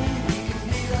rain. We can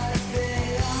be like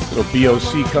they are. Little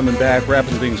BOC coming back,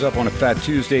 wrapping things up on a Fat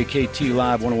Tuesday. KT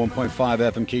Live, 101.5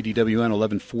 FM, KDWN,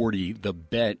 1140. The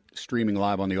Bet, streaming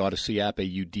live on the Odyssey app,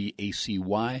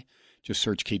 AUDACY. Just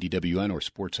search KDWN or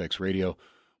SportsX Radio.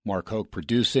 Mark Hoke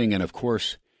producing, and of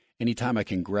course, anytime I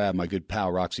can grab my good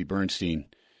pal Roxy Bernstein,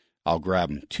 I'll grab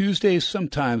him. Tuesdays,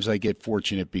 sometimes I get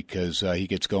fortunate because he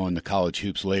gets going to college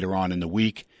hoops later on in the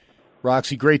week.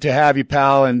 Roxy, great to have you,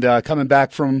 pal, and coming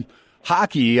back from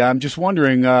hockey, I'm just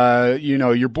wondering,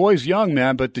 your boy's young,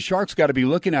 man, but the Sharks got to be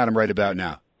looking at him right about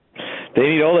now. They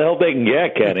need all the help they can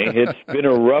get, Kenny. It's been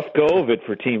a rough go of it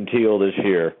for Team Teal this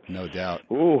year. No doubt.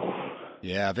 Ooh.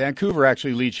 Yeah, Vancouver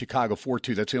actually leads Chicago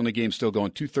 4-2. That's the only game still going,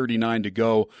 2:39 to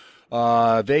go.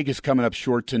 Vegas coming up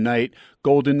short tonight.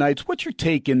 Golden Knights, what's your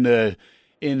take in the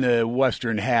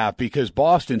western half? Because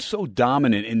Boston's so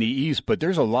dominant in the East, but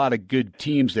there's a lot of good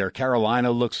teams there.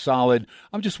 Carolina looks solid.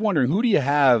 I'm just wondering, who do you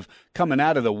have coming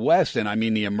out of the West? And I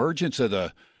mean, the emergence of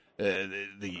the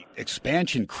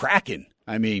expansion Kraken.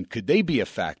 I mean, could they be a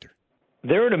factor?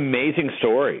 They're an amazing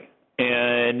story.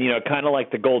 And, kind of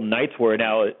like the Golden Knights were.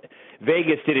 Now,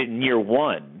 Vegas did it in year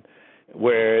one,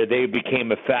 where they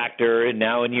became a factor, and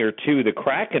now in year two, the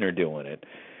Kraken are doing it.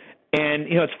 And,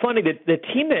 it's funny that the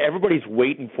team that everybody's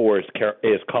waiting for is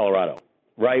Colorado,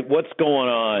 right? What's going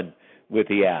on with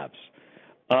the Avs?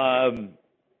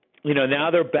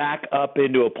 Now they're back up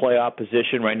into a playoff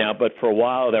position right now, but for a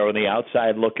while they were on the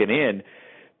outside looking in.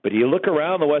 But you look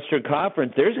around the Western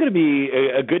Conference, there's going to be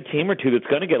a good team or two that's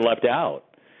going to get left out.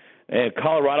 And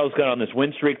Colorado's got on this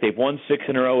win streak. They've won 6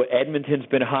 in a row. Edmonton's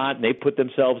been hot, and they put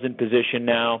themselves in position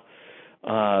now.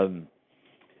 The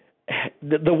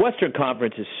Western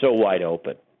Conference is so wide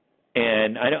open.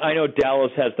 And I know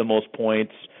Dallas has the most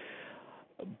points,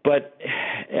 but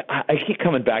I keep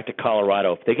coming back to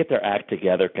Colorado. If they get their act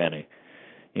together, Kenny,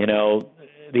 the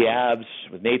Avs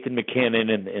with Nathan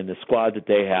McKinnon and the squad that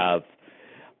they have,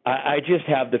 I just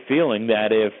have the feeling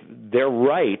that if they're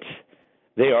right,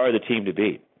 they are the team to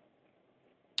beat.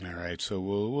 All right, so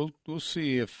we'll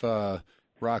see if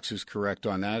Rox is correct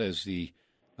on that as the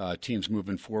team's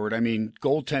moving forward. I mean,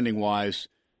 goaltending wise,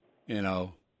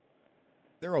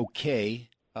 they're okay,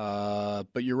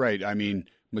 but you're right. I mean,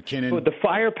 McKinnon, with the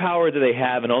firepower that they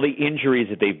have and all the injuries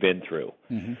that they've been through,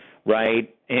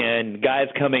 right, and guys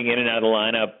coming in and out of the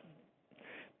lineup.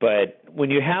 But when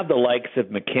you have the likes of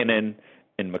McKinnon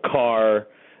and Makar,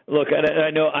 look, I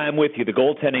know I'm with you. The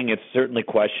goaltending is certainly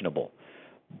questionable.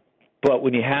 But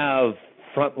when you have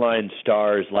frontline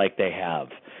stars like they have,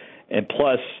 and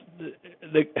plus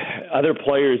the other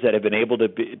players that have been able to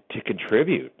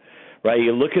contribute, right?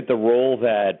 You look at the role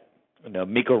that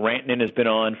Mikko Rantanen has been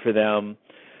on for them.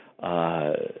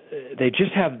 They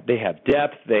have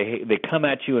depth. They come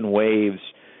at you in waves,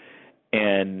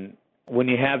 and when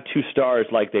you have two stars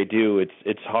like they do,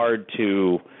 it's hard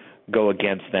to go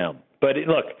against them. But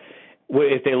look.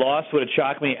 If they lost, would it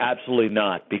shock me? Absolutely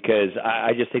not, because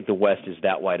I just think the West is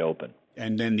that wide open.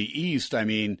 And then the East, I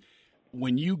mean,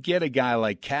 when you get a guy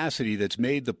like Cassidy that's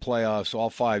made the playoffs all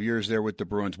 5 years there with the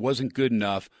Bruins, wasn't good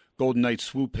enough, Golden Knights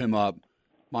swoop him up,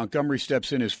 Montgomery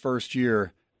steps in his first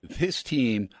year. This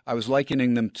team, I was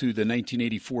likening them to the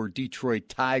 1984 Detroit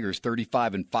Tigers,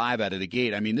 35-5 out of the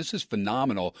gate. I mean, this is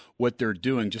phenomenal what they're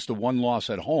doing, just the one loss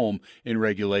at home in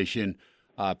regulation.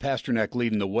 Pasternak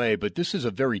leading the way, but this is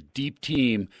a very deep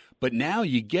team. But now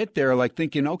you get there like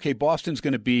thinking, okay, Boston's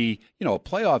going to be, a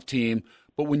playoff team.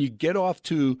 But when you get off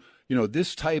to,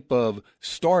 this type of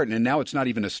start, and now it's not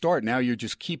even a start. Now you're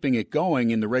just keeping it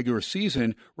going in the regular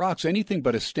season. Rocks, anything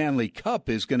but a Stanley Cup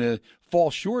is going to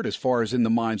fall short as far as in the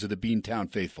minds of the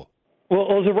Beantown faithful.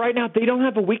 Well, as of right now, they don't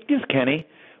have a weakness, Kenny.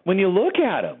 When you look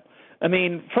at them, I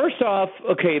mean, first off,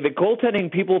 okay, the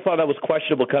goaltending, people thought that was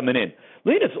questionable coming in.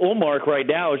 Linus Ullmark right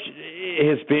now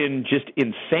has been just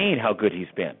insane how good he's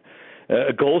been.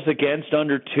 Goals against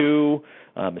under 2,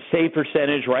 save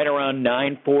percentage right around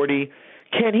 940.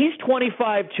 Ken, he's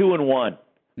 25-2-1. All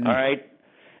right?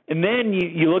 And then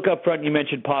you look up front and you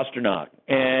mentioned Pasternak.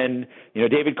 And,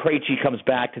 David Krejci comes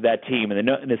back to that team in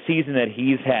the season that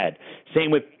he's had. Same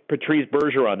with Patrice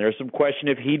Bergeron. There's some question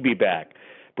if he'd be back.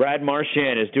 Brad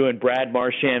Marchand is doing Brad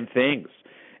Marchand things.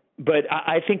 But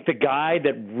I think the guy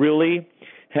that really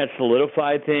has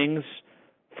solidified things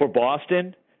for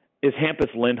Boston is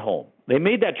Hampus Lindholm. They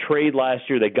made that trade last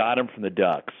year. They got him from the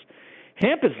Ducks.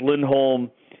 Hampus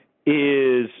Lindholm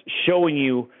is showing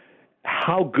you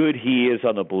how good he is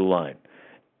on the blue line.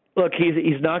 Look,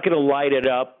 he's not going to light it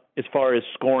up as far as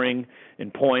scoring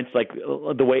and points like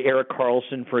the way Erik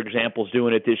Karlsson, for example, is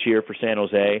doing it this year for San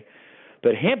Jose.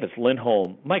 But Hampus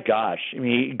Lindholm, my gosh, I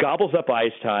mean, he gobbles up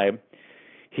ice time.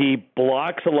 He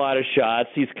blocks a lot of shots.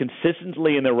 He's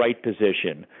consistently in the right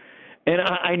position. And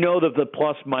I know that the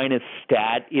plus-minus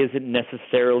stat isn't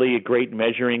necessarily a great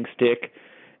measuring stick,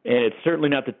 and it's certainly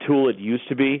not the tool it used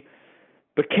to be.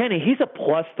 But Kenny, he's a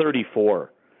plus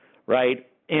 34, right?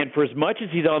 And for as much as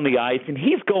he's on the ice, and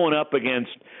he's going up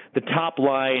against the top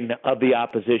line of the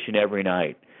opposition every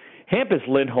night, Hampus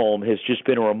Lindholm has just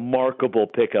been a remarkable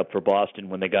pickup for Boston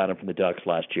when they got him from the Ducks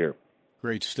last year.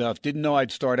 Great stuff. Didn't know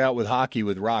I'd start out with hockey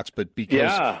with Rocks, but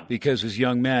because his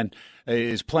young man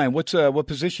is playing. What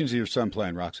positions is your son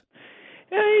playing, Rocks?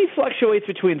 Yeah, he fluctuates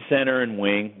between center and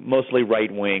wing, mostly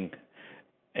right wing.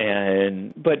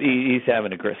 But he's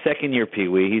having a great second-year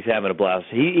Pee-wee. He's having a blast.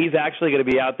 He's actually going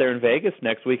to be out there in Vegas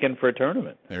next weekend for a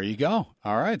tournament. There you go.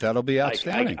 All right, that'll be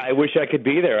outstanding. I wish I could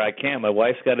be there. I can't. My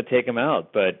wife's got to take him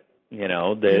out, but you're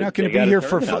not going to be here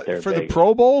for the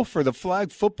Pro Bowl, for the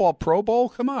flag football Pro Bowl.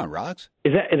 Come on, Rocks.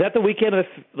 Is that the weekend of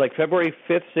February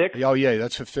 5th, 6th? Oh yeah,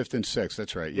 that's the 5th and 6th.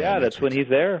 That's right. Yeah, that's when he's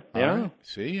there. Yeah. Right.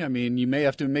 See, I mean, you may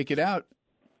have to make it out.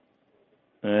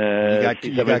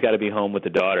 Somebody's got to be home with the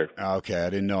daughter. Okay, I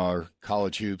didn't know our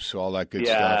college hoops, all that good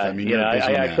stuff. I mean, I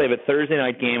actually have a Thursday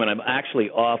night game, and I'm actually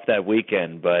off that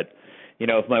weekend. But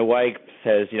if my wife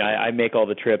says, I make all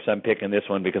the trips, I'm picking this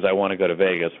one because I want to go to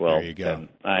Vegas. Well, there you go. Then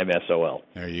I'm SOL.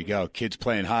 There you go. Kids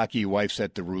playing hockey, wife's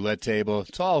at the roulette table.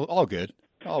 It's all good.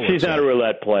 She's not a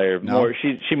roulette player. No? More,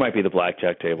 she might be the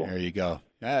blackjack table. There you go.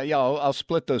 I'll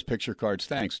split those picture cards.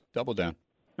 Thanks. Double down.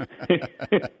 All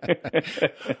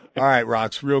right,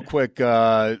 Rocks, real quick.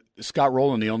 Scott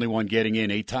Rowland, the only one getting in,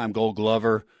 8-time Gold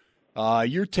Glover.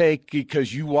 Your take,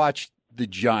 because you watched the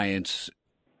Giants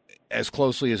as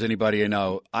closely as anybody I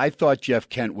know. I thought Jeff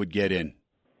Kent would get in.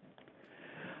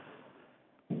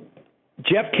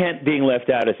 Jeff Kent being left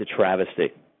out is a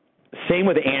travesty. Same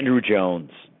with Andrew Jones.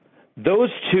 Those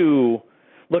two,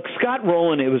 look, Scott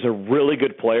Rowland, it was a really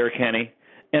good player, Kenny,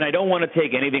 and I don't want to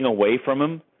take anything away from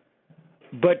him.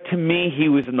 But to me, he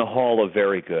was in the Hall of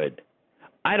Very Good.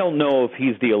 I don't know if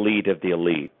he's the elite of the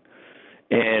elite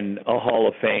in a Hall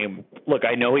of Fame. Look,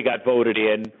 I know he got voted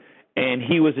in, and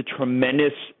he was a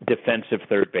tremendous defensive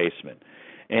third baseman.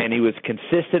 And he was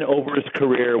consistent over his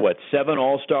career, 7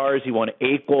 All-Stars, he won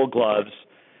 8 Gold Gloves,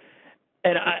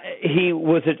 and he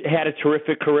had a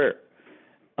terrific career.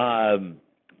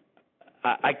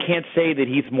 I can't say that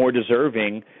he's more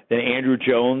deserving than Andrew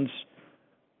Jones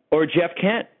or Jeff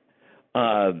Kent.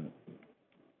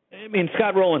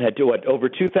 Scott Rowland had over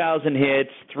 2,000 hits,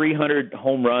 300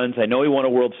 home runs. I know he won a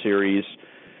World Series.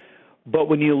 But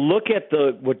when you look at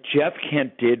what Jeff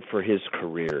Kent did for his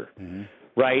career,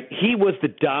 right, he was the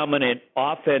dominant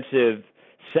offensive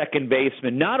second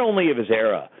baseman, not only of his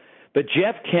era, but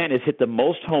Jeff Kent has hit the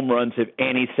most home runs of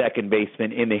any second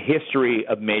baseman in the history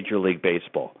of Major League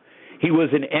Baseball. He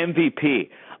was an MVP.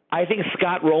 I think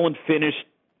Scott Rowland finished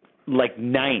like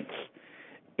 9th.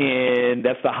 And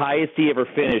that's the highest he ever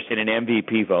finished in an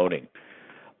MVP voting.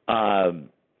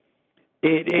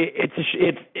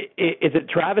 It's a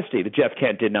travesty that Jeff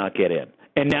Kent did not get in,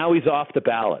 and now he's off the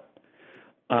ballot.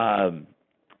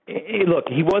 Look,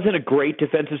 he wasn't a great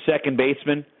defensive second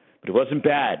baseman, but he wasn't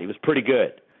bad. He was pretty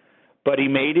good, but he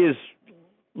made his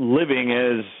living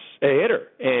as a hitter,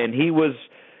 and he was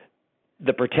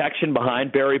the protection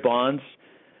behind Barry Bonds.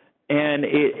 And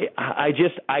I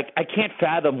can't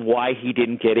fathom why he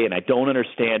didn't get in. I don't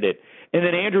understand it. And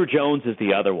then Andrew Jones is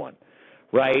the other one,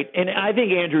 right? And I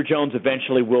think Andrew Jones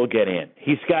eventually will get in.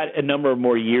 He's got a number of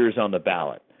more years on the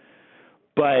ballot.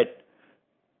 But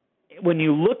when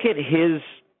you look at his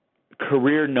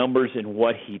career numbers and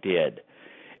what he did,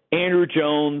 Andrew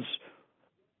Jones,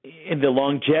 in the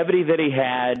longevity that he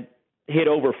had, hit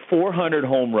over 400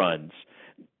 home runs,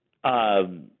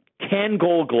 10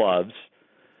 Gold Gloves.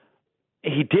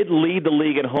 He did lead the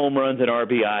league in home runs and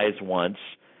RBIs once.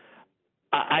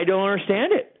 I don't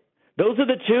understand it. Those are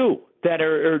the two that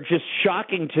are just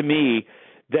shocking to me,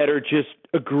 that are just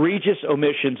egregious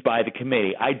omissions by the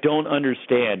committee. I don't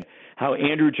understand how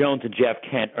Andrew Jones and Jeff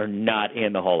Kent are not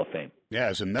in the Hall of Fame. Yeah,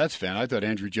 as a Mets fan, I thought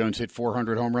Andrew Jones hit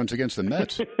 400 home runs against the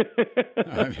Mets.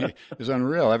 I mean, it was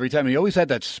unreal. Every time he always had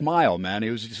that smile, man. He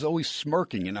was just always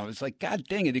smirking, and I was like, God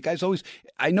dang it! The guy's always.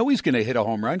 I know he's going to hit a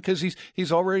home run because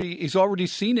he's already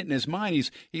seen it in his mind.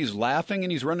 He's laughing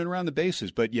and he's running around the bases.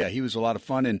 But yeah, he was a lot of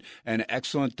fun and an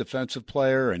excellent defensive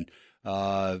player. And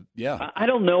yeah, I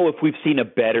don't know if we've seen a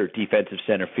better defensive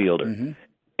center fielder and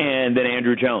than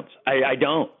Andrew Jones. I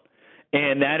don't.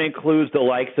 And that includes the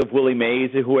likes of Willie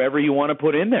Mays or whoever you want to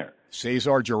put in there.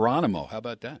 Cesar Geronimo, how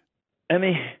about that? I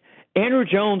mean, Andrew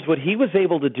Jones, what he was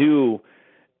able to do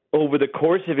over the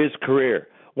course of his career.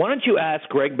 Why don't you ask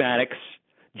Greg Maddux,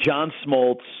 John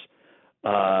Smoltz,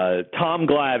 Tom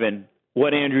Glavine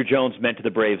what Andrew Jones meant to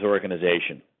the Braves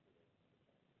organization?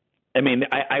 I mean,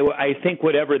 I think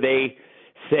whatever they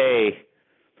say,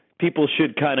 people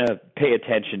should kind of pay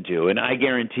attention to. And I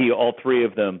guarantee all three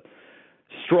of them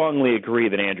strongly agree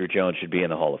that Andrew Jones should be in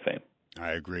the Hall of Fame.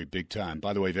 I agree, big time.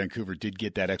 By the way, Vancouver did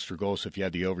get that extra goal, so if you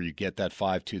had the over, you get that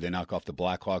 5-2. They knock off the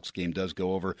Blackhawks. Game does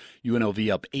go over.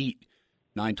 UNLV up 8,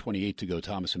 9:28 to go.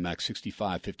 Thomas and Mack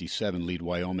 65-57 lead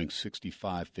Wyoming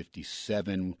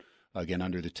 65-57. Again,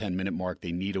 under the 10-minute mark.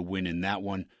 They need a win in that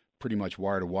one. Pretty much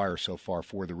wire to wire so far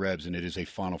for the Rebs, and it is a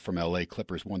final from L.A.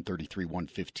 Clippers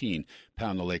 133-115.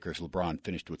 Pound the Lakers. LeBron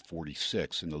finished with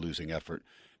 46 in the losing effort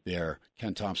there.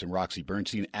 Ken Thompson, Roxy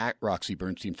Bernstein, at Roxy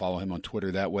Bernstein. Follow him on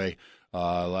Twitter that way.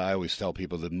 I always tell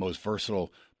people the most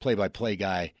versatile play-by-play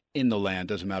guy in the land.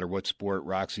 Doesn't matter what sport.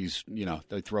 Roxy's,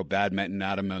 they throw badminton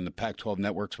at him on the Pac-12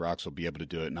 networks. Rox will be able to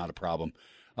do it. Not a problem.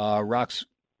 Rox,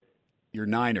 your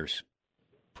Niners,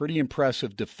 pretty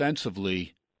impressive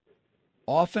defensively.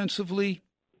 Offensively,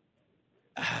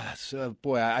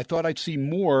 boy, I thought I'd see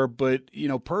more, but,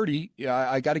 Purdy,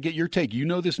 I got to get your take. You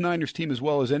know this Niners team as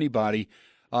well as anybody.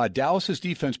 Dallas's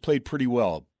defense played pretty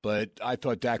well, but I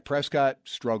thought Dak Prescott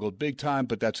struggled big time,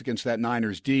 but that's against that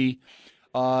Niners D.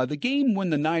 The game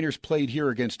when the Niners played here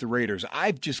against the Raiders,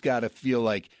 I've just got to feel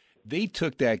like they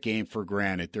took that game for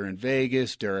granted. They're in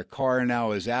Vegas. Derek Carr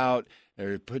now is out.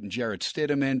 They're putting Jarrett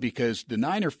Stidham in because the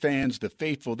Niner fans, the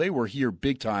faithful, they were here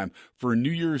big time for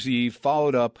New Year's Eve,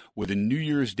 followed up with a New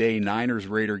Year's Day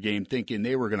Niners-Raider game, thinking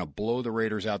they were going to blow the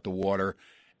Raiders out the water,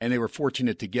 and they were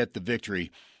fortunate to get the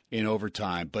victory in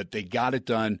overtime. But they got it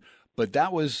done. But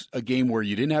that was a game where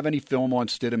you didn't have any film on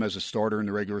Stidham as a starter in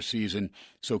the regular season.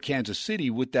 So Kansas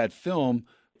City, with that film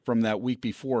from that week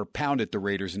before, pounded the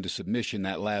Raiders into submission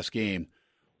that last game.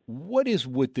 What is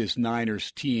with this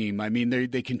Niners team? I mean,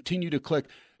 they continue to click.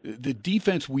 The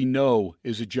defense we know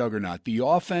is a juggernaut. The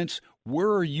offense, where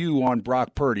are you on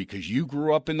Brock Purdy? Because you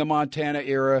grew up in the Montana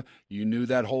era. You knew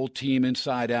that whole team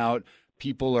inside out.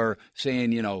 People are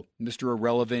saying, Mr.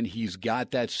 Irrelevant, he's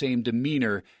got that same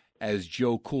demeanor as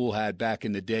Joe Cool had back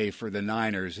in the day for the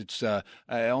Niners. It's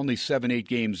only 7-8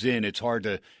 games in. It's hard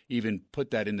to even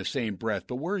put that in the same breath.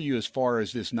 But where are you as far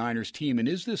as this Niners team? And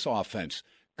is this offense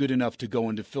good enough to go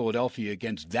into Philadelphia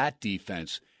against that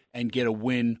defense and get a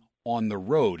win on the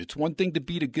road? It's one thing to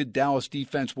beat a good Dallas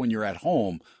defense when you're at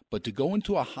home, but to go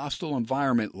into a hostile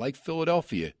environment like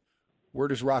Philadelphia, where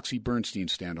does Roxy Bernstein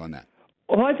stand on that?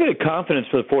 Well, I think the confidence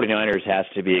for the 49ers has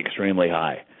to be extremely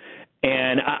high.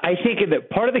 And I think that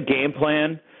part of the game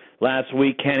plan last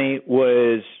week, Kenny,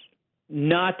 was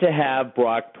not to have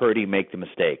Brock Purdy make the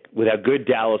mistake with how good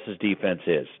Dallas's defense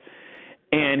is.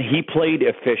 And he played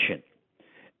efficient.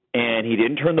 And he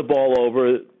didn't turn the ball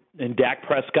over, and Dak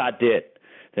Prescott did.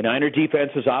 The Niner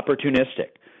defense was opportunistic.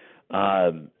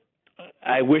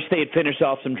 I wish they had finished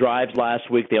off some drives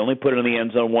last week. They only put it in the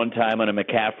end zone one time on a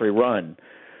McCaffrey run.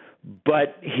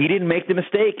 But he didn't make the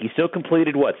mistake. He still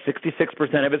completed,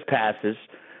 66% of his passes,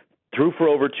 threw for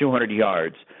over 200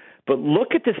 yards. But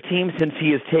look at this team since he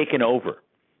has taken over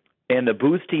and the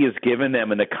boost he has given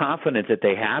them and the confidence that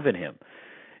they have in him.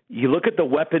 You look at the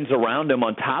weapons around him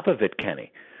on top of it,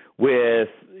 Kenny. With,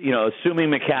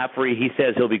 assuming McCaffrey, he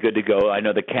says he'll be good to go. I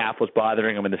know the calf was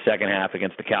bothering him in the second half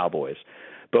against the Cowboys.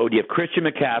 But you have Christian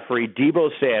McCaffrey, Deebo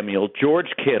Samuel, George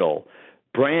Kittle,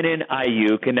 Brandon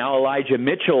Ayuk, and now Elijah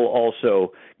Mitchell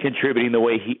also contributing the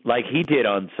way he did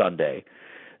on Sunday,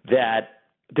 that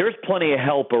there's plenty of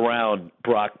help around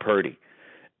Brock Purdy.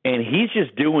 and he's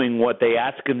just doing what they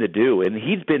ask him to do, and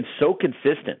he's been so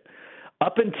consistent.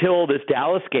 Up until this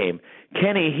Dallas game,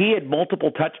 Kenny, he had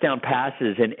multiple touchdown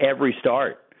passes in every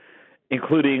start,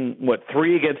 including,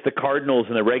 3 against the Cardinals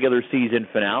in the regular season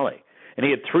finale. And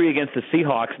he had 3 against the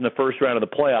Seahawks in the first round of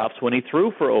the playoffs when he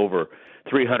threw for over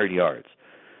 300 yards.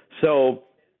 So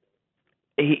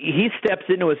he steps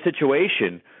into a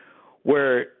situation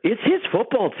where it's his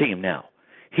football team now.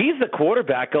 He's the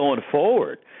quarterback going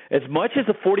forward. As much as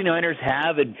the 49ers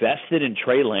have invested in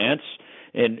Trey Lance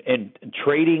and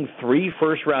trading 3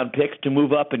 first-round picks to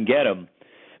move up and get him,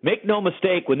 make no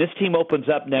mistake, when this team opens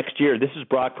up next year, this is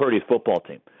Brock Purdy's football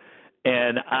team.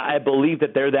 And I believe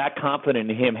that they're that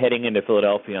confident in him heading into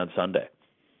Philadelphia on Sunday.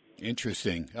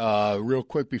 Interesting. Real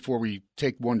quick before we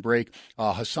take one break,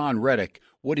 Hassan Reddick,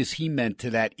 what has he meant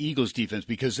to that Eagles defense?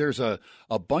 Because there's a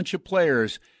bunch of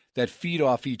players that feed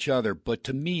off each other, but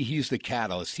to me, he's the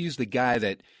catalyst. He's the guy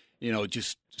that,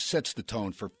 just sets the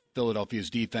tone for Philadelphia's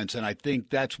defense, and I think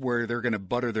that's where they're going to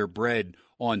butter their bread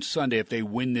on Sunday if they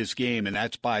win this game, and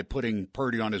that's by putting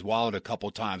Purdy on his wallet a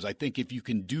couple times. I think if you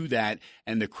can do that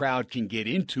and the crowd can get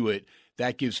into it,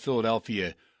 that gives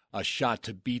Philadelphia a shot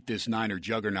to beat this Niner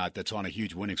juggernaut that's on a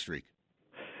huge winning streak.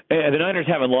 And the Niners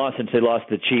haven't lost since they lost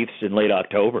to the Chiefs in late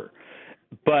October.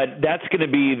 But that's going to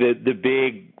be the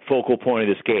big focal point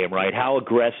of this game, right? How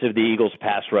aggressive the Eagles'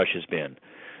 pass rush has been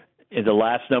in the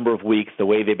last number of weeks, the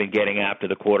way they've been getting after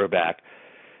the quarterback.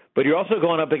 But you're also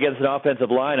going up against an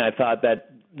offensive line, I thought,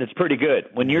 that's pretty good.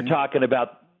 When you're talking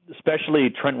about, especially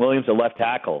Trent Williams, a left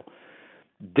tackle,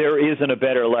 there isn't a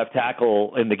better left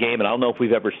tackle in the game, and I don't know if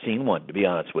we've ever seen one, to be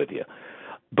honest with you.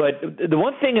 But the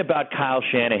one thing about Kyle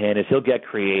Shanahan is he'll get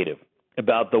creative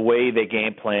about the way they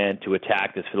game plan to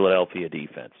attack this Philadelphia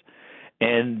defense.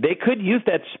 And they could use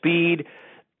that speed,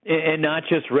 and not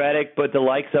just Reddick, but the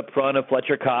likes up front of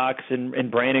Fletcher Cox and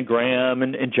Brandon Graham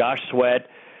and Josh Sweat.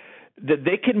 That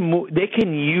they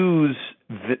can use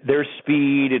their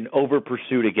speed and over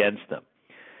pursuit against them.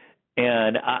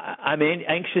 And I'm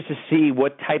anxious to see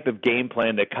what type of game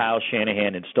plan that Kyle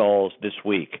Shanahan installs this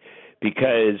week,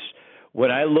 because when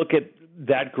I look at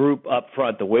that group up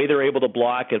front, the way they're able to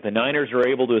block, if the Niners are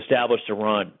able to establish the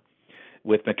run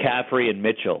with McCaffrey and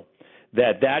Mitchell,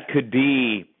 that could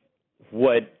be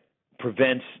what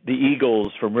prevents the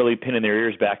Eagles from really pinning their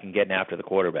ears back and getting after the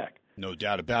quarterback. No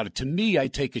doubt about it. To me, I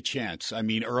take a chance. I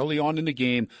mean, early on in the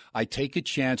game, I take a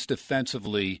chance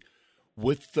defensively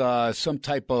with some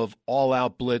type of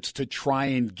all-out blitz to try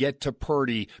and get to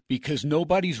Purdy, because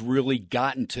nobody's really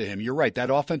gotten to him. You're right. That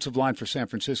offensive line for San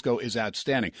Francisco is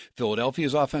outstanding.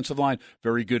 Philadelphia's offensive line,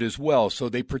 very good as well. So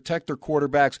they protect their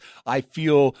quarterbacks. I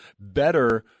feel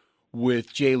better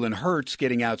with Jalen Hurts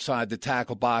getting outside the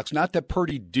tackle box. Not that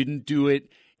Purdy didn't do it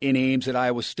in Ames at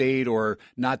Iowa State, or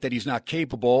not that he's not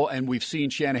capable, and we've seen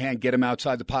Shanahan get him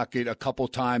outside the pocket a couple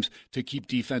times to keep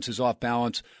defenses off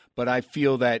balance. But I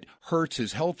feel that Hurts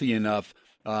is healthy enough,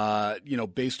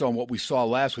 based on what we saw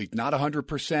last week. Not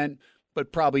 100%,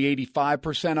 but probably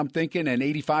 85%, I'm thinking. And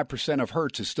 85% of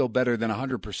Hurts is still better than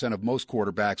 100% of most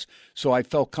quarterbacks. So I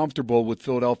felt comfortable with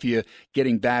Philadelphia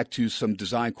getting back to some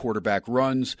design quarterback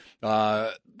runs,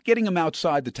 getting them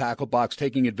outside the tackle box,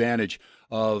 taking advantage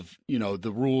of,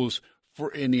 the rules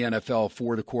in the NFL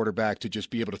for the quarterback to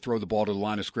just be able to throw the ball to the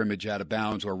line of scrimmage out of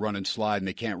bounds or run and slide, and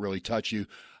they can't really touch you.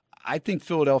 I think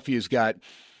Philadelphia's got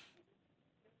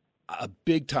a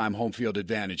big-time home field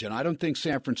advantage, and I don't think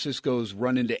San Francisco's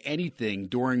run into anything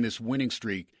during this winning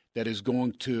streak that is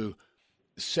going to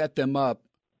set them up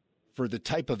for the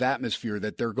type of atmosphere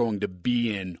that they're going to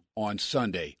be in on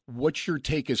Sunday. What's your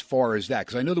take as far as that?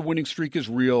 Because I know the winning streak is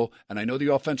real, and I know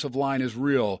the offensive line is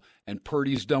real, and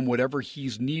Purdy's done whatever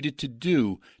he's needed to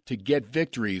do to get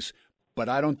victories, but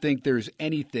I don't think there's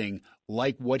anything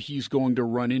like what he's going to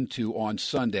run into on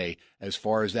Sunday as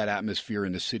far as that atmosphere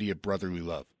in the city of brotherly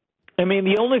love. I mean,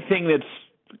 the only thing that's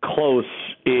close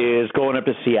is going up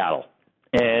to Seattle.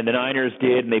 And the Niners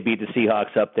did, and they beat the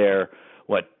Seahawks up there,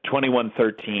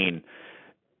 21-13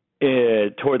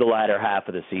 toward the latter half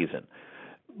of the season.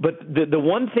 But the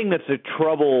one thing that's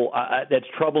that's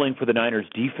troubling for the Niners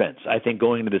defense, I think,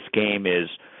 going into this game is,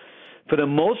 for the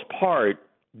most part,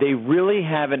 they really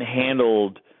haven't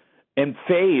handled and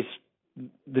faced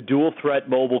the dual-threat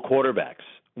mobile quarterbacks.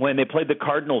 When they played the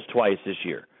Cardinals twice this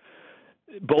year,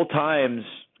 both times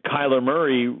Kyler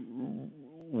Murray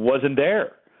wasn't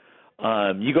there.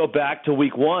 You go back to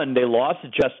week 1, they lost to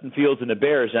Justin Fields and the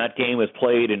Bears. That game was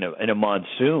played in a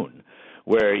monsoon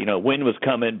where, wind was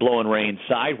coming, blowing rain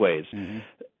sideways. Mm-hmm.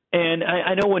 And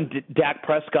I know when Dak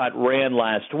Prescott ran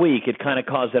last week, it kind of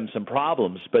caused them some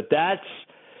problems. But that's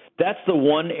that's the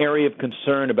one area of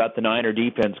concern about the Niner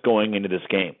defense going into this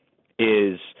game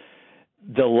is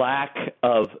the lack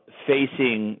of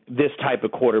facing this type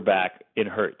of quarterback in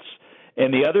Hurts.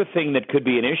 And the other thing that could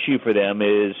be an issue for them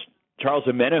is Charles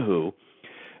Omenihu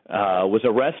was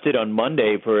arrested on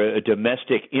Monday for a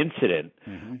domestic incident.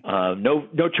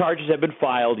 No charges have been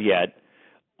filed yet,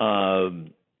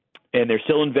 and they're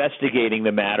still investigating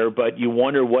the matter, but you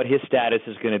wonder what his status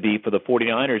is going to be for the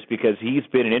 49ers because he's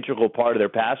been an integral part of their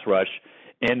pass rush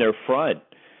and their front.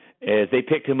 As they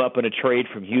picked him up in a trade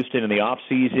from Houston in the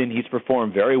offseason, he's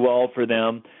performed very well for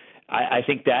them. I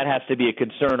think that has to be a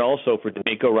concern also for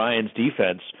D'Amico Ryan's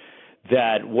defense,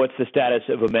 that what's the status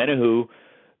of Omenihu,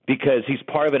 because he's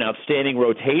part of an outstanding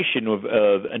rotation of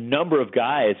a number of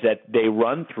guys that they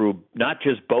run through, not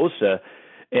just Bosa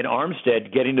and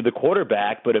Armstead getting to the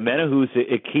quarterback, but Omenihu's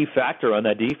a key factor on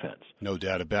that defense. No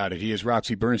doubt about it. He is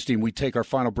Roxy Bernstein. We take our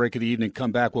final break of the evening,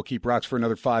 come back. We'll keep Rox for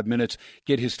another 5 minutes,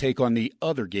 get his take on the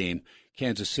other game,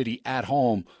 Kansas City at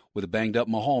home with a banged-up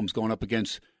Mahomes going up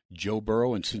against Joe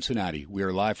Burrow in Cincinnati. We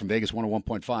are live from Vegas,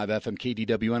 101.5 FM,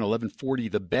 KDWN, 1140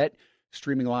 The Bet,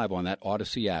 streaming live on that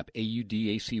Odyssey app,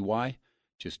 AUDACY.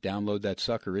 Just download that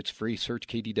sucker. It's free. Search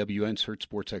KDWN, search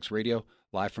SportsX Radio.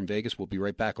 Live from Vegas. We'll be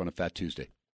right back on a Fat Tuesday.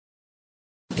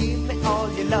 Give me all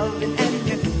your loving and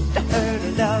your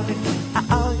dirty loving,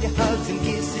 all your hugs and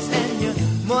kisses and your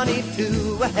money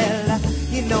too. Well,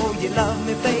 you know you love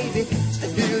me, baby.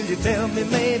 Still you tell me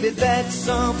maybe that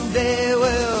someday,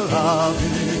 well, I'll be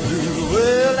through.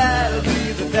 Well, that'll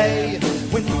be the day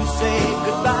when you say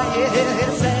goodbye.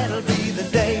 Yes, that'll be the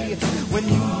day when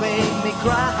you make me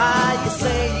cry. You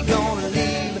say you're gonna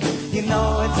leave. You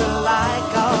know it's a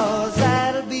lie, 'cause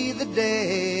that'll be the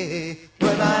day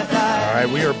when I die. All right,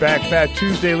 we are back. Fat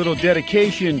Tuesday, a little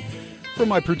dedication from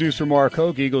my producer, Mark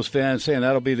Hoke, Eagles fan, saying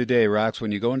that'll be the day, Rox,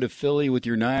 when you go into Philly with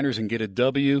your Niners and get a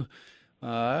W.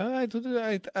 I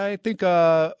think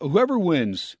whoever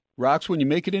wins, Rox, when you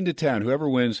make it into town, whoever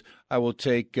wins, I will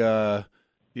take the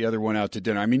other one out to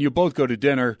dinner. I mean, you both go to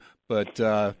dinner, but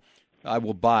I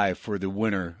will buy for the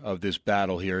winner of this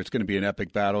battle here. It's going to be an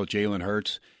epic battle, Jalen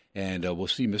Hurts. And we'll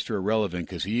see Mr. Irrelevant,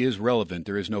 because he is relevant.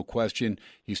 There is no question.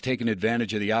 He's taken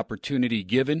advantage of the opportunity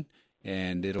given,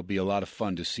 and it'll be a lot of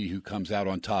fun to see who comes out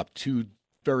on top. Two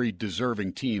very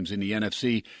deserving teams in the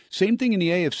NFC. Same thing in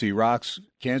the AFC, Rox,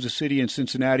 Kansas City and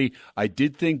Cincinnati. I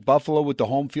did think Buffalo with the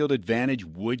home field advantage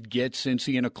would get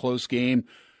Cincy in a close game,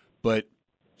 but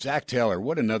Zach Taylor,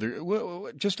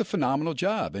 just a phenomenal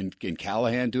job. And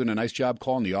Callahan doing a nice job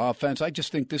calling the offense. I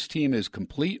just think this team is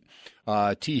complete.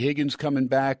 T. Higgins coming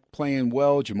back, playing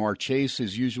well. Jamar Chase,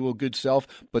 his usual good self.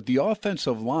 But the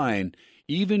offensive line,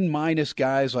 even minus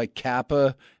guys like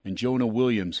Kappa and Jonah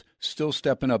Williams, still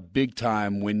stepping up big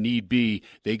time when need be.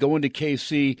 They go into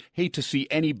KC, hate to see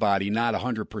anybody not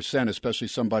 100%, especially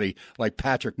somebody like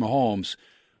Patrick Mahomes.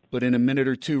 But in a minute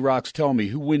or two, Rox, tell me,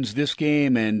 who wins this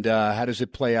game and how does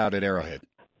it play out at Arrowhead?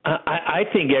 I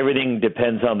think everything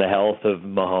depends on the health of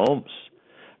Mahomes,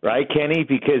 right, Kenny?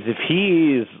 Because if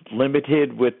he is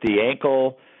limited with the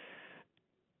ankle,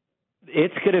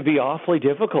 it's going to be awfully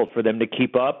difficult for them to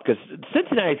keep up because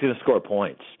Cincinnati's going to score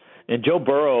points. And Joe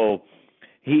Burrow,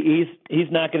 he's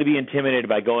not going to be intimidated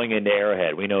by going into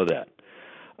Arrowhead. We know that.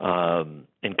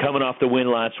 And coming off the win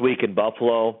last week in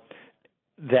Buffalo,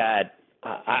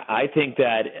 I think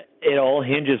that it all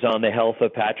hinges on the health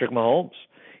of Patrick Mahomes.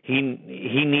 He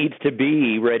needs to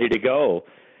be ready to go,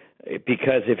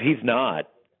 because if he's not,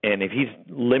 and if he's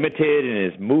limited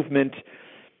and his movement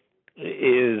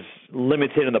is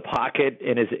limited in the pocket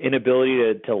and his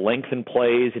inability to lengthen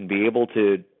plays and be able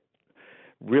to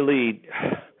really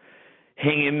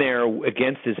hang in there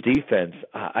against his defense,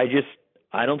 I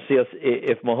don't see us.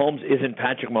 If Mahomes isn't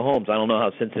Patrick Mahomes, I don't know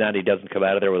how Cincinnati doesn't come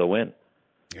out of there with a win.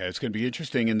 Yeah, it's going to be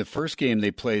interesting. In the first game they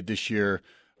played this year,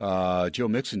 Joe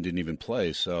Mixon didn't even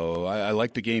play. So I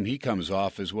like the game he comes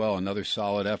off as well. Another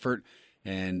solid effort.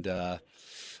 And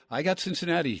I got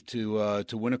Cincinnati to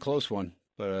win a close one.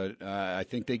 But I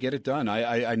think they get it done.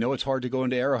 I know it's hard to go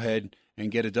into Arrowhead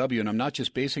and get a W. And I'm not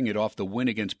just basing it off the win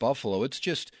against Buffalo. It's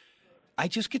just I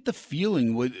just get the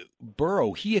feeling with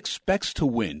Burrow, he expects to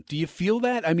win. Do you feel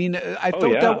that? I mean, I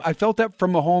felt that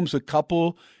from Mahomes a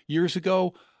couple years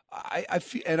ago. I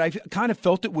kind of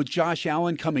felt it with Josh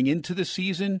Allen coming into the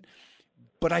season,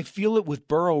 but I feel it with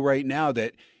Burrow right now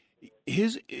that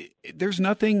there's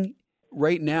nothing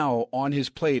right now on his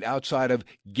plate outside of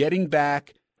getting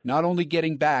back, not only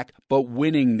getting back, but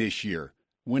winning this year,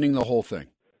 winning the whole thing.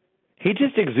 He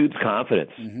just exudes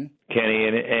confidence, Kenny,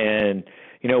 and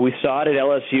we saw it at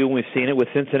LSU and we've seen it with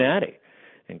Cincinnati.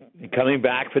 And coming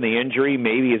back from the injury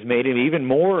maybe has made him even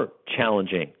more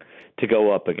challenging to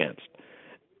go up against.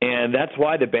 And that's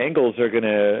why the Bengals are going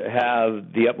to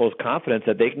have the utmost confidence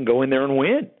that they can go in there and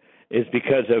win, is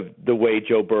because of the way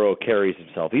Joe Burrow carries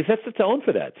himself. He sets the tone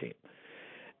for that team.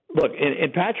 Look,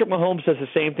 and Patrick Mahomes does the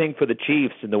same thing for the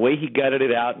Chiefs, and the way he gutted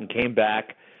it out and came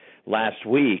back last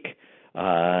week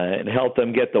and helped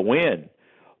them get the win.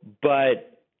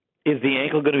 But is the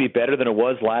ankle going to be better than it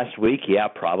was last week? Yeah,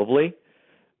 probably.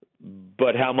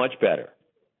 But how much better?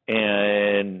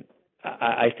 And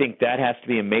I think that has to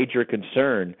be a major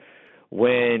concern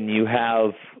when you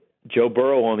have Joe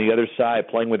Burrow on the other side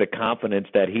playing with the confidence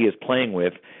that he is playing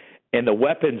with and the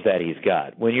weapons that he's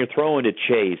got. When you're throwing to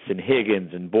Chase and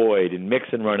Higgins and Boyd and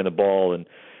Mixon running the ball and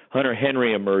Hunter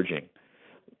Henry emerging,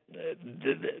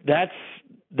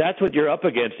 that's what you're up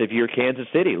against if you're Kansas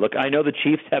City. Look, I know the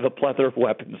Chiefs have a plethora of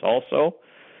weapons also,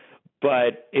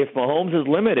 but if Mahomes is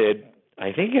limited,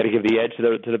 I think you got to give the edge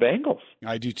to the Bengals.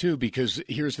 I do too, because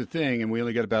here's the thing, and we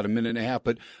only got about a minute and a half,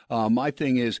 but my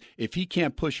thing is, if he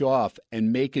can't push off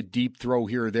and make a deep throw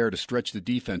here or there to stretch the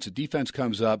defense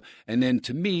comes up, and then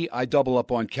to me, I double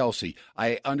up on Kelsey.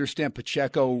 I understand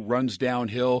Pacheco runs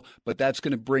downhill, but that's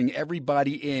going to bring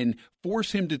everybody in,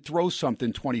 force him to throw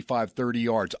something 25, 30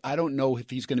 yards. I don't know if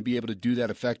he's going to be able to do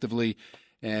that effectively.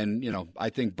 And, I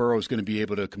think Burrow's going to be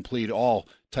able to complete all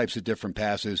types of different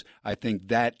passes. I think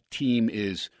that team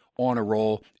is on a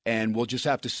roll, and we'll just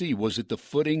have to see. Was it the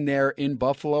footing there in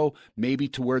Buffalo, maybe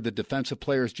to where the defensive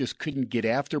players just couldn't get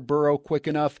after Burrow quick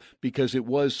enough because it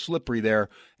was slippery there?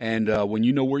 And when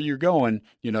you know where you're going,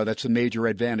 that's a major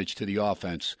advantage to the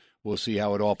offense. We'll see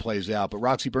how it all plays out. But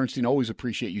Roxy Bernstein, always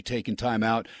appreciate you taking time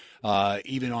out,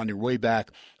 even on your way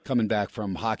back, coming back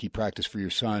from hockey practice for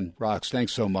your son. Rox,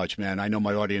 thanks so much, man. I know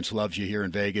my audience loves you here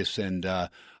in Vegas, and I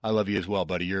love you as well,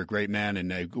 buddy. You're a great man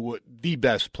and the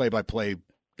best play-by-play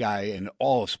guy in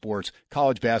all of sports,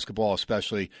 college basketball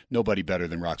especially. Nobody better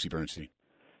than Roxy Bernstein.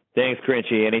 Thanks,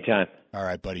 Grinchy. Anytime. All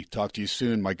right, buddy. Talk to you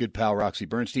soon. My good pal, Roxy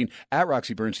Bernstein. At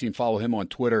Roxy Bernstein, follow him on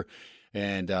Twitter.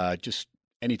 And just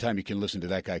anytime you can listen to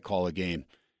that guy call a game,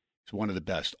 he's one of the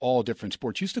best. All different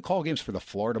sports. Used to call games for the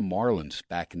Florida Marlins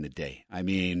back in the day. I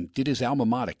mean, did his alma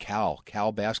mater,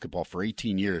 Cal basketball for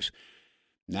 18 years.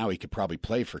 Now he could probably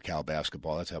play for Cal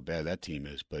basketball. That's how bad that team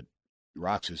is. But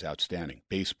Rox is outstanding.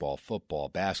 Baseball, football,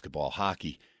 basketball,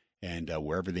 hockey, and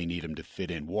wherever they need him to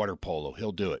fit in. Water polo,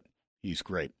 he'll do it. He's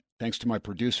great. Thanks to my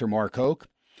producer, Mark Hoke.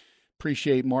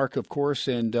 Appreciate Mark, of course.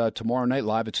 And tomorrow night,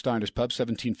 live at Steiner's Pub,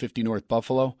 1750 North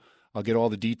Buffalo. I'll get all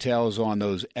the details on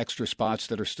those extra spots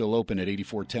that are still open at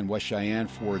 8410 West Cheyenne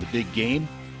for the big game.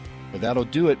 But that'll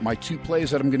do it. My two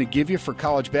plays that I'm going to give you for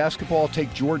college basketball, I'll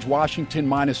take George Washington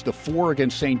minus the 4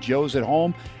 against St. Joe's at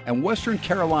home, and Western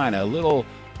Carolina, a little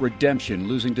redemption,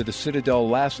 losing to the Citadel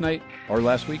last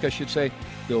week, I should say.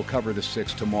 They'll cover the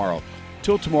 6 tomorrow.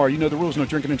 Till tomorrow, you know the rules. No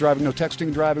drinking and driving, no texting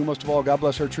and driving. Most of all, God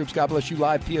bless our troops. God bless you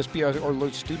live, PSBR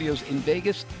or Studios in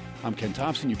Vegas. I'm Ken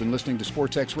Thompson. You've been listening to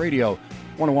Sportsx Radio,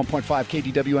 101.5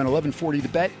 KDWN, 1140 The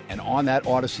Bet, and on that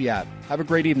Odyssey app. Have a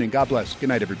great evening. God bless. Good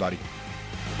night, everybody.